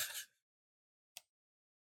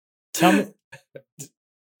 Tell me,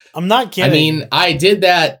 I'm not kidding. I mean, I did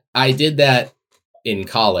that in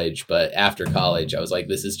college, but after college, I was like,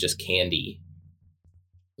 this is just candy.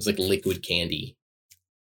 It was like liquid candy.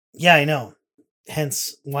 Yeah, I know.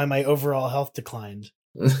 Hence why my overall health declined.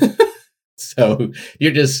 So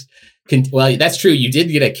you're just, well, that's true. You did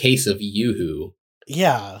get a case of Yoo-hoo.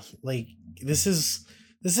 Yeah, like this is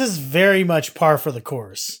very much par for the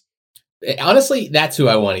course. Honestly, that's who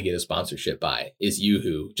I want to get a sponsorship by, is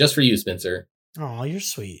Yoo-hoo. Just for you, Spencer. Oh, you're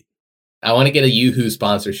sweet. I want to get a Yoo-hoo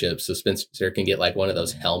sponsorship so Spencer can get like one of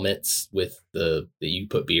those helmets with that you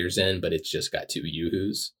put beers in, but it's just got 2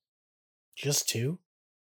 Yoo-hoos. Just 2?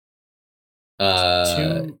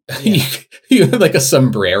 You, Yeah. you have like a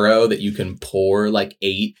sombrero that you can pour like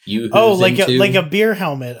 8 Yoo-hoos Oh, like into. like a beer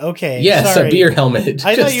helmet. Okay. Yes, sorry. a beer helmet.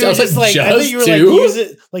 I thought you were was just like I thought you were like 2? use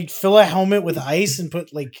it like fill a helmet with ice and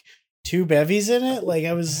put like 2 bevies in it. Like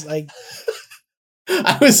I was like,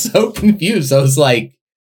 I was so confused. I was like,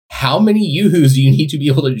 how many Yoo-hoos do you need to be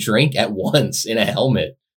able to drink at once in a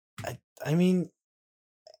helmet? I mean,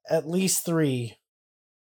 at least 3.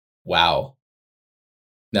 Wow.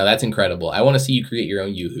 Now that's incredible. I want to see you create your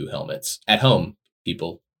own Yoo-hoo helmets at home,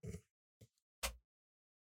 people.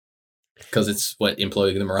 Because it's what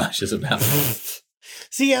Imploding the Mirage is about.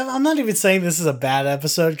 See, I'm not even saying this is a bad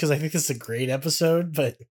episode because I think this is a great episode,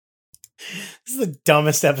 but this is the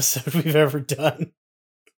dumbest episode we've ever done.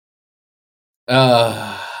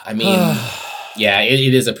 I mean, yeah,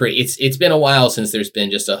 it is a pretty. It's been a while since there's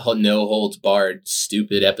been just a no holds barred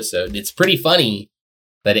stupid episode. It's pretty funny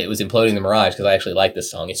that it was Imploding the Mirage because I actually like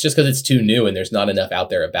this song. It's just because it's too new and there's not enough out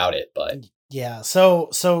there about it. But yeah, so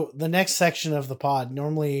the next section of the pod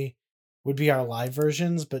normally would be our live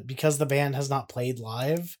versions, but because the band has not played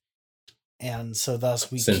live, and so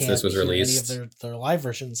thus we Since can't this was hear released. any of their live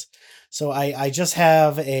versions. So I just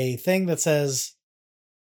have a thing that says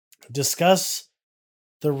discuss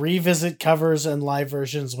the revisit covers and live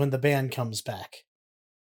versions when the band comes back.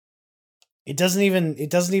 It doesn't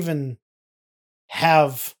even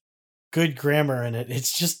have good grammar in it.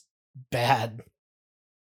 It's just bad.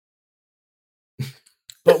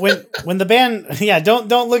 But when the band, yeah, don't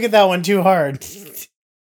look at that one too hard.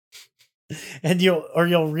 And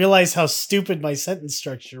you'll realize how stupid my sentence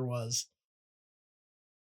structure was.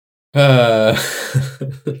 no,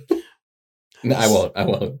 I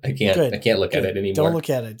won't. I can't. Good, I can't look at good. it anymore. Don't look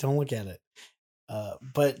at it.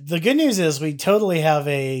 But the good news is we totally have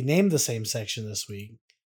a name the same section this week.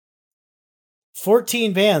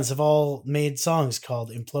 14 bands have all made songs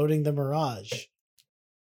called Imploding the Mirage.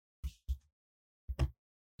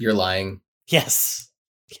 You're lying. Yes,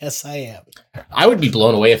 I am. I would be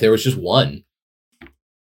blown away if there was just one.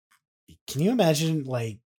 Can you imagine,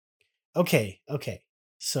 like, okay.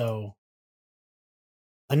 So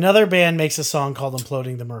another band makes a song called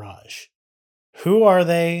Imploding the Mirage. Who are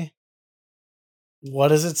they? What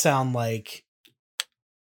does it sound like?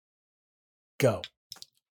 Go.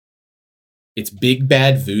 It's Big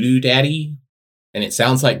Bad Voodoo Daddy, and it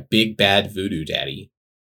sounds like Big Bad Voodoo Daddy.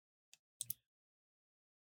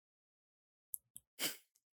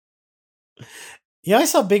 Yeah, I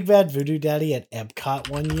saw Big Bad Voodoo Daddy at Epcot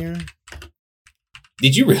one year.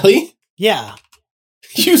 Did you really? Yeah.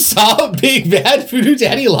 You saw Big Bad Voodoo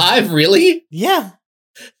Daddy live? Really? Yeah.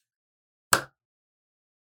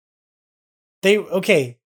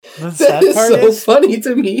 Okay. The sad That part is so funny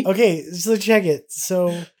to me. Okay, so check it.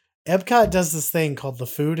 So Epcot does this thing called the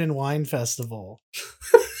Food and Wine Festival.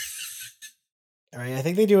 All right, I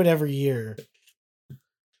think they do it every year.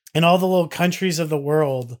 And all the little countries of the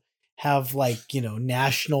world have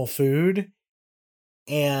national food,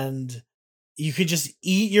 and you could just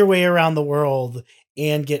eat your way around the world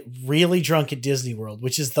and get really drunk at Disney World,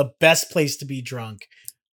 which is the best place to be drunk.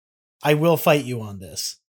 I will fight you on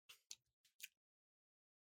this.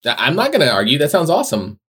 I'm not going to argue. That sounds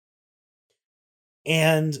awesome.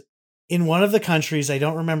 And in one of the countries, I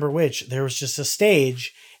don't remember which, there was just a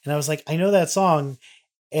stage, and I was like, I know that song.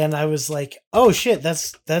 And I was like, oh shit,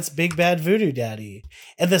 that's Big Bad Voodoo Daddy.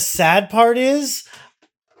 And the sad part is,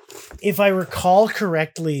 if I recall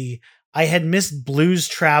correctly, I had missed Blues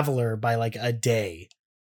Traveler by a day.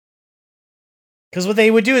 Because what they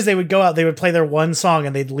would do is they would go out, they would play their one song,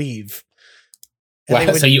 and they'd leave. And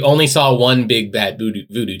Wow, so you only saw one Big Bad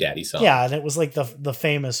Voodoo Daddy song. Yeah, and it was the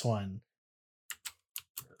famous one.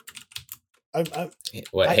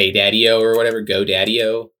 Hey Daddy-O or whatever, Go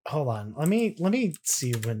Daddy-O? Hold on, let me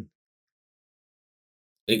see when.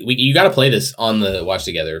 You got to play this on the Watch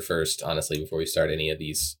Together first, honestly, before we start any of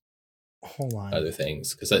these. Hold on. Other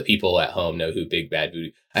things, because people at home know who Big Bad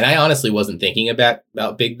Voodoo. And I honestly wasn't thinking about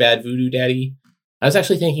Big Bad Voodoo Daddy. I was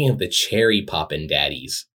actually thinking of the Cherry Poppin'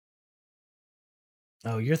 Daddies.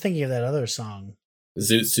 Oh, you're thinking of that other song,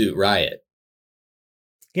 Zoot Suit Riot.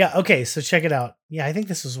 Yeah, okay, so check it out. Yeah, I think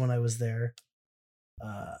this was when I was there.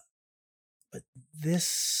 But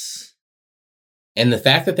this... And the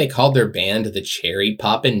fact that they called their band the Cherry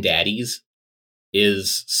Poppin' Daddies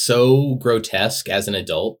is so grotesque as an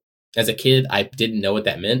adult. As a kid, I didn't know what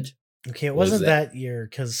that meant. Okay, it wasn't that year,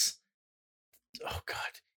 because... Oh, God.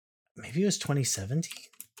 Maybe it was 2017?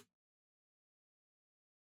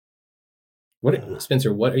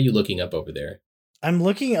 Spencer, what are you looking up over there? I'm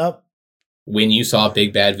looking up... When you saw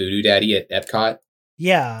Big Bad Voodoo Daddy at Epcot?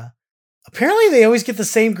 Yeah. Apparently they always get the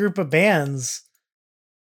same group of bands,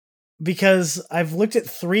 because I've looked at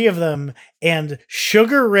 3 of them, and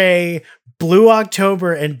Sugar Ray, Blue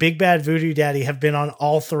October, and Big Bad Voodoo Daddy have been on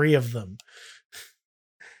all 3 of them.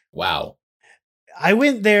 Wow. I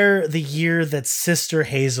went there the year that Sister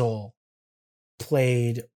Hazel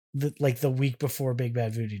played the week before Big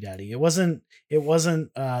Bad Voodoo Daddy. It wasn't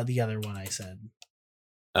the other one I said.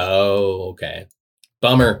 Oh, okay.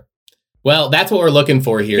 Bummer. Well, that's what we're looking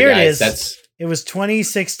for here, guys. It is. It was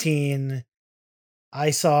 2016.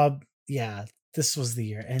 I saw, this was the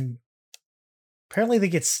year. And apparently they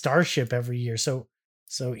get Starship every year. So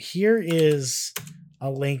here is a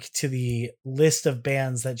link to the list of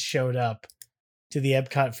bands that showed up to the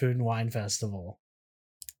Epcot Food and Wine Festival.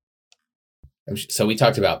 So we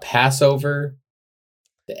talked about Passover,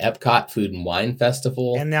 the Epcot Food and Wine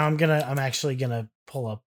Festival. And now I'm actually gonna pull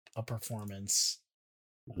up a performance.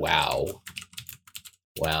 Wow,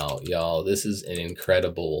 y'all, this is an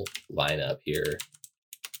incredible lineup here.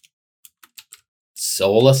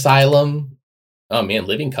 Soul Asylum. Oh man,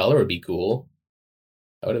 Living Color would be cool.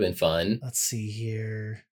 That would have been fun. Let's see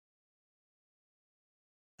here.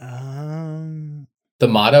 The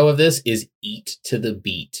motto of this is "Eat to the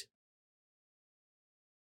Beat."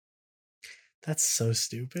 That's so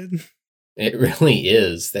stupid. It really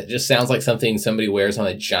is. That just sounds like something somebody wears on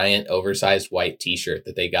a giant, oversized white T-shirt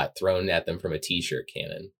that they got thrown at them from a T-shirt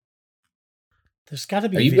cannon. There's got to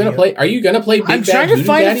be. Are you gonna play? Are you gonna play? I'm trying to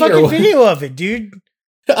find a fucking video of it, dude.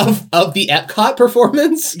 Of the Epcot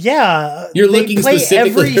performance? Yeah, you're looking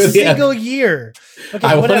specifically every single year. Okay,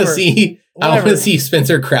 I want to see. I want to see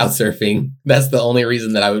Spencer crowd surfing. That's the only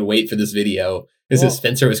reason that I would wait for this video. Is if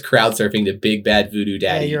Spencer was crowd surfing to Big Bad Voodoo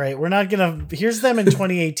Daddy. Yeah, you're right. We're not gonna. Here's them in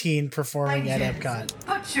 2018 performing at Epcot.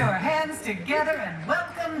 Put your hands together and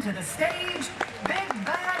welcome to the stage, Big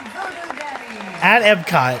Bad Voodoo Daddy. At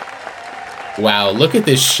Epcot. Wow, look at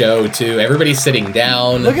this show too. Everybody's sitting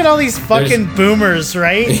down. Look at all these fucking boomers,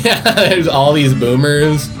 right? Yeah, there's all these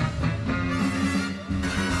boomers.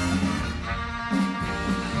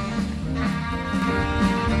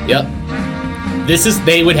 Yep.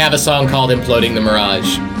 They would have a song called Imploding the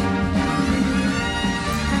Mirage.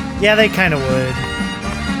 Yeah, they kind of would.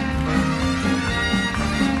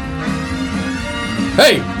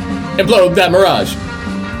 Hey, implode that mirage.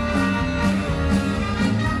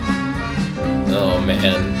 Oh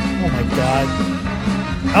man. Oh my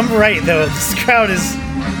god. I'm right though. This crowd is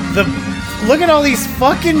the. Look at all these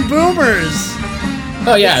fucking boomers.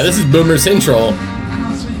 Oh yeah, this is Boomer Central.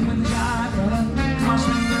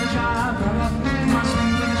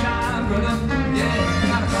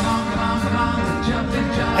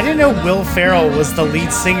 I didn't know Will Ferrell was the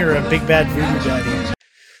lead singer of Big Bad Voodoo Daddy.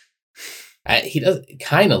 He does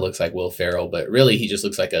kind of looks like Will Ferrell, but really he just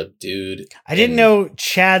looks like a dude. I didn't know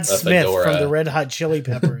Chad a Smith fedora. from the Red Hot Chili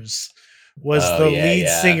Peppers was Oh, the yeah, lead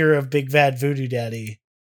yeah. singer of Big Bad Voodoo Daddy.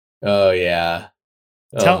 Oh yeah.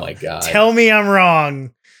 Oh Tell- my god. Tell me I'm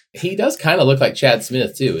wrong. He does kind of look like Chad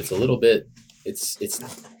Smith too. It's a little bit. It's.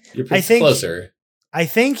 You're I think- closer. I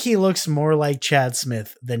think he looks more like Chad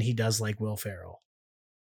Smith than he does like Will Ferrell.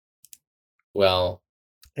 Well,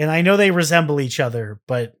 And I know they resemble each other,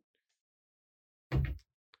 but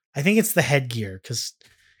I think it's the headgear because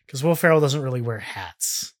Will Ferrell doesn't really wear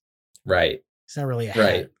hats. right. He's not really a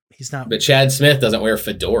Right. hat. He's not. But Chad Smith doesn't wear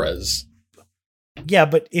fedoras. Yeah,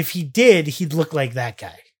 but if he did, he'd look like that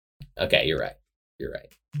guy. Okay, you're right. You're right.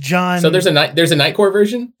 John. So there's a Nightcore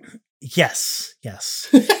version. Yes.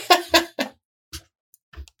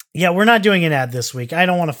 Yeah, we're not doing an ad this week. I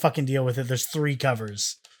don't want to fucking deal with it. There's 3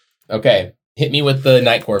 covers. Okay, hit me with the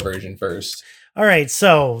Nightcore version first. All right,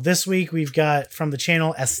 so this week we've got from the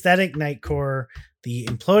channel Aesthetic Nightcore, the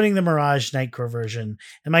Imploding the Mirage Nightcore version.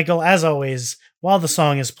 And Michael, as always, while the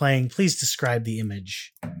song is playing, please describe the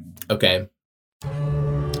image. Okay.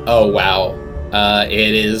 Oh wow.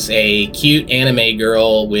 It is a cute anime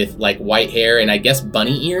girl with like white hair and I guess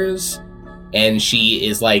bunny ears, and she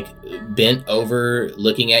is like bent over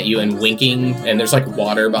looking at you and winking, and there's like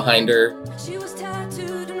water behind her.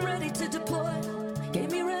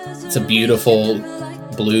 It's a beautiful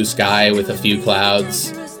Blue sky with a few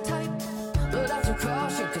clouds.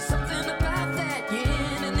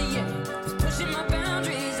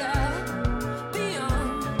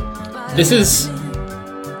 This is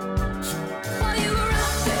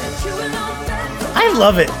I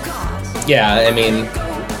love it. yeah, I mean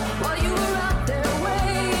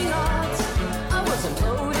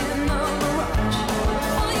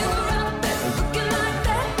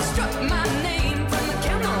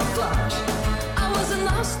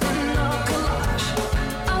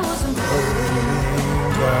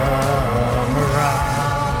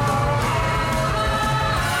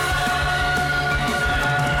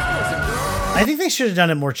I think they should have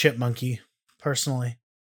done it more chipmunky, personally.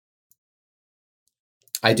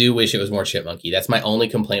 I do wish it was more chipmunky. That's my only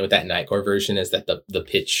complaint with that Nightcore version, is that the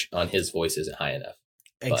pitch on his voice isn't high enough.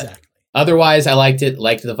 Exactly. Otherwise, I liked it.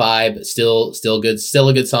 Liked the vibe. Still good. Still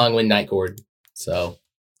a good song when Nightcore. So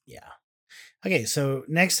Yeah. Okay, so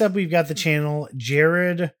next up we've got the channel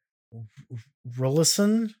Jared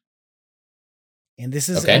Rullison. And this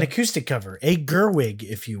is Okay. an acoustic cover, a Gerwig,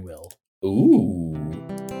 if you will. ooh,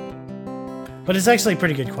 But it's actually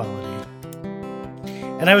pretty good quality.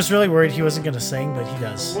 And I was really worried he wasn't going to sing, but he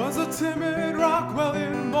does. Was a timid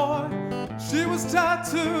Rockwellian boy. She was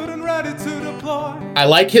tattooed and ready to deploy. I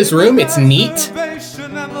like his room. It's neat.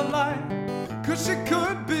 Innovation and the like. 'Cause she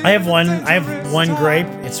could be I have one dangerous gripe.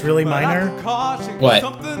 type. It's really But minor. after caution, What?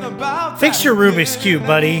 something about Fix that your Rubik's kid, Cube,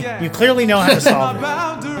 buddy. yeah. You clearly know how to solve My it.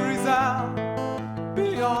 boundaries out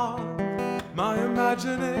beyond my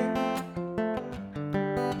imagining.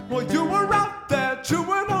 Well, you were out there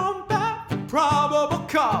chewing on that probable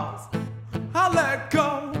cause. I let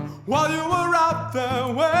go while you were out there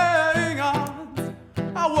weighing odds.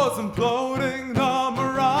 I was imploding the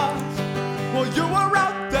mirage. Well, you were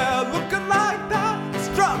out there looking like that.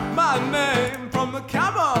 Struck my name from the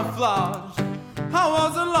camouflage. I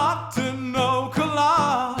wasn't locked in no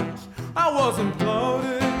collage. I was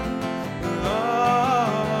imploding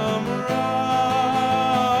the mirage.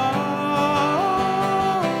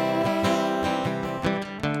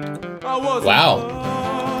 I was Wow.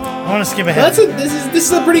 I want to skip ahead. This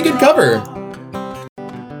is a pretty good cover.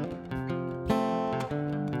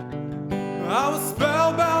 I was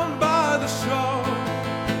spellbound by the show,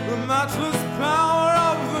 the matchless power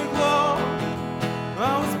of the glow.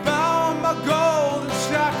 I was bound by golden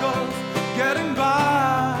shackles, getting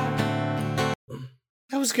by.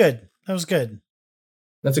 That was good. That was good.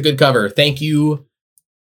 That's a good cover. Thank you,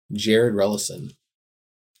 Jared Rullison.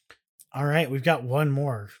 All right, we've got one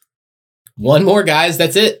more. One more, guys.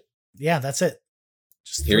 That's it. Yeah, that's it.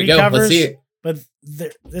 Just Here we 3 go. covers, Let's see it. but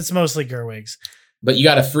it's mostly Gerwigs. But you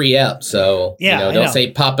got to free up, so Yeah, I don't know.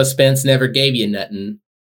 say Papa Spence never gave you nothing.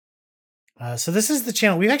 So this is the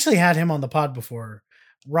channel. We've actually had him on the pod before.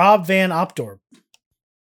 Rob Van Opdorp.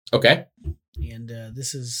 Okay. And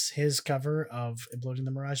this is his cover of Imploding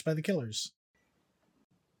the Mirage by the Killers.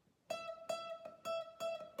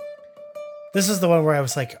 This is the one where I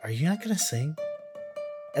was like, are you not going to sing?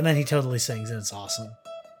 And then he totally sings, and it's awesome.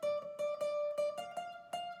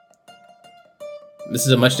 This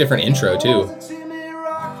is a much different intro, too.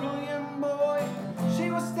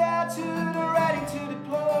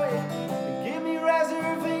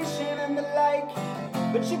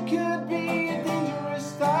 But you could be a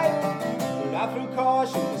dangerous type. But I threw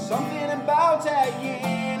caution, there's something about that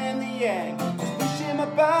yin and the yang. Just pushing my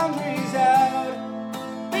boundaries out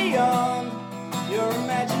beyond your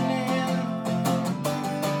imagining.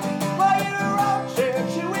 While you're out there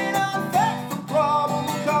chewing on fat for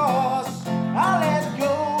probable cause, I let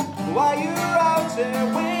go. While you're out there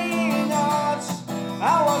weighing odds,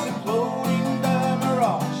 I was imploding the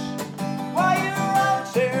mirage. While you're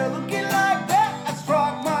out there looking like that,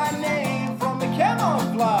 struck my name from the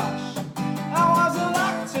camouflage. I wasn't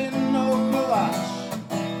locked in no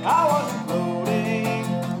collage. I wasn't floating.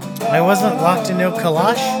 I wasn't locked in no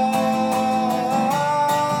collage?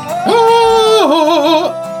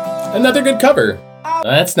 Oh, another good cover.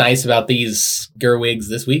 That's nice about these Gerwigs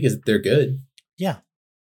this week is that they're good. Yeah.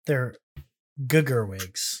 They're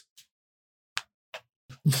Gerwigs.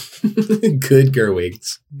 Good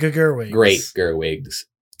Gerwigs. Gerwigs. Great Gerwigs.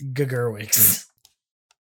 Gerwigs.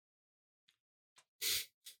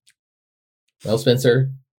 Well,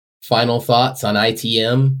 Spencer, final thoughts on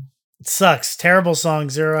ITM? It sucks. Terrible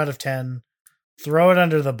song, 0 out of 10. Throw it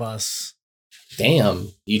under the bus.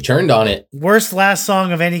 Damn, you turned on it. Worst last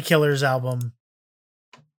song of any Killers album.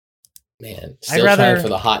 Man, still trying for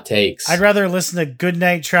the hot takes. I'd rather listen to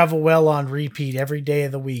Goodnight Travel Well on repeat every day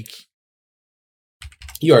of the week.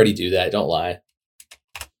 You already do that, don't lie.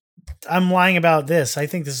 I'm lying about this. I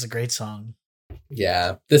think this is a great song.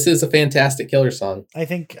 Yeah, this is a fantastic Killers song. I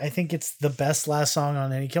think it's the best last song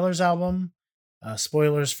on any Killers album.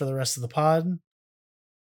 Spoilers for the rest of the pod.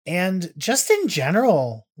 And just in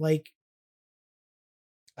general, like,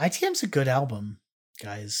 ITM's a good album,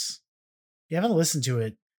 guys. If you haven't listened to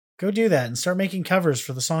it, go do that and start making covers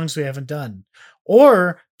for the songs we haven't done.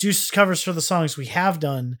 Or do covers for the songs we have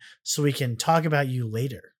done so we can talk about you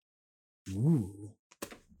later. Ooh.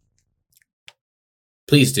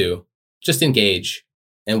 Please do. Just engage,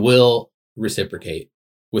 and we'll reciprocate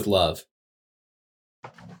with love.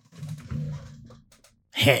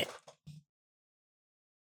 Heh.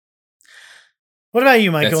 What about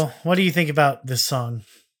you, Michael? What do you think about this song?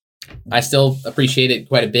 I still appreciate it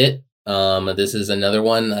quite a bit. This is another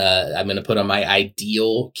one I'm going to put on my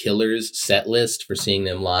ideal Killers set list for seeing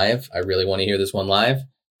them live. I really want to hear this one live.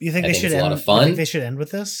 You think I they think should it's end? a lot of fun. You think they should end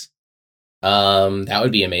with this? That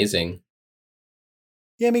would be amazing.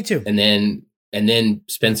 Yeah, me too. And then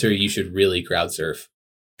Spencer, you should really crowd surf.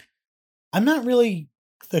 I'm not really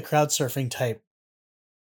the crowd surfing type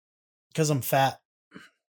because I'm fat.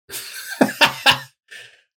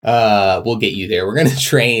 We'll get you there. We're gonna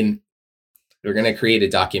train. We're gonna create a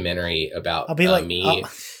documentary about me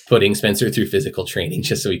putting Spencer through physical training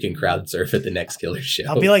just so he can crowd surf at the next Killer show.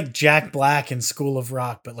 I'll be like Jack Black in School of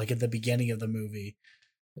Rock, but like at the beginning of the movie.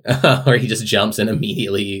 Or he just jumps and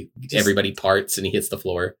immediately everybody parts and he hits the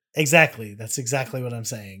floor. Exactly. That's exactly what I'm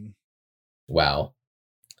saying. Wow.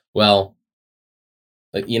 Well,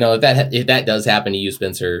 if that does happen to you,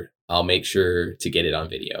 Spencer, I'll make sure to get it on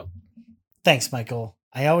video. Thanks, Michael.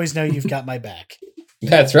 I always know you've got my back.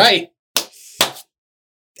 That's right.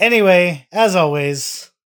 Anyway, as always,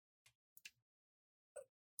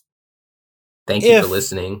 thank you for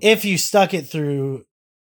listening. If you stuck it through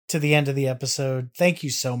to the end of the episode, thank you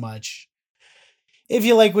so much. If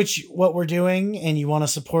you like what we're doing and you want to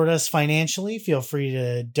support us financially, feel free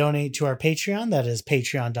to donate to our Patreon. That is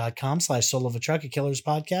patreon.com/soulofatruck, a Killers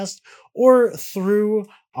podcast, or through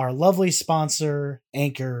our lovely sponsor,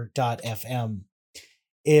 anchor.fm.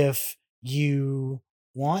 If you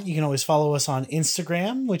want, you can always follow us on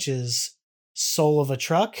Instagram, which is Soul of a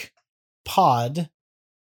Truck Pod,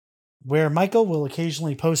 where Michael will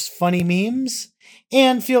occasionally post funny memes.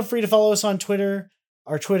 And feel free to follow us on Twitter.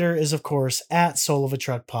 Our Twitter is, of course, at Soul of a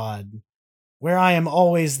Truck Pod, where I am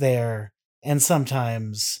always there and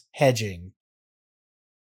sometimes hedging.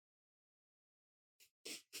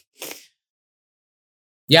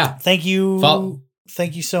 Yeah. Thank you.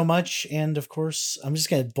 Thank you so much. And of course, I'm just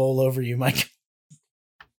going to bowl over you, Mike.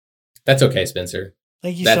 That's okay, Spencer.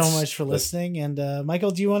 Thank you so much for listening. And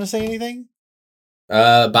Michael, do you want to say anything?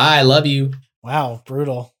 Bye. Love you. Wow.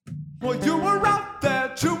 Brutal. Well, you were out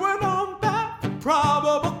there chewing on that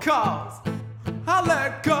probable cause. I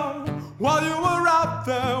let go while you were out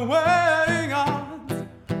there weighing odds.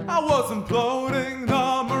 I was imploding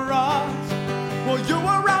the mirage. Well, you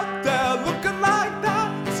were out there looking like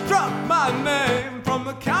that. Struck my name from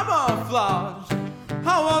the camouflage.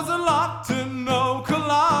 I wasn't locked in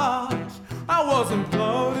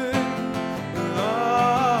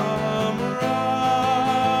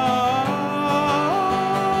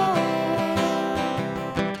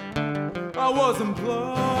was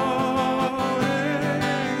imploding.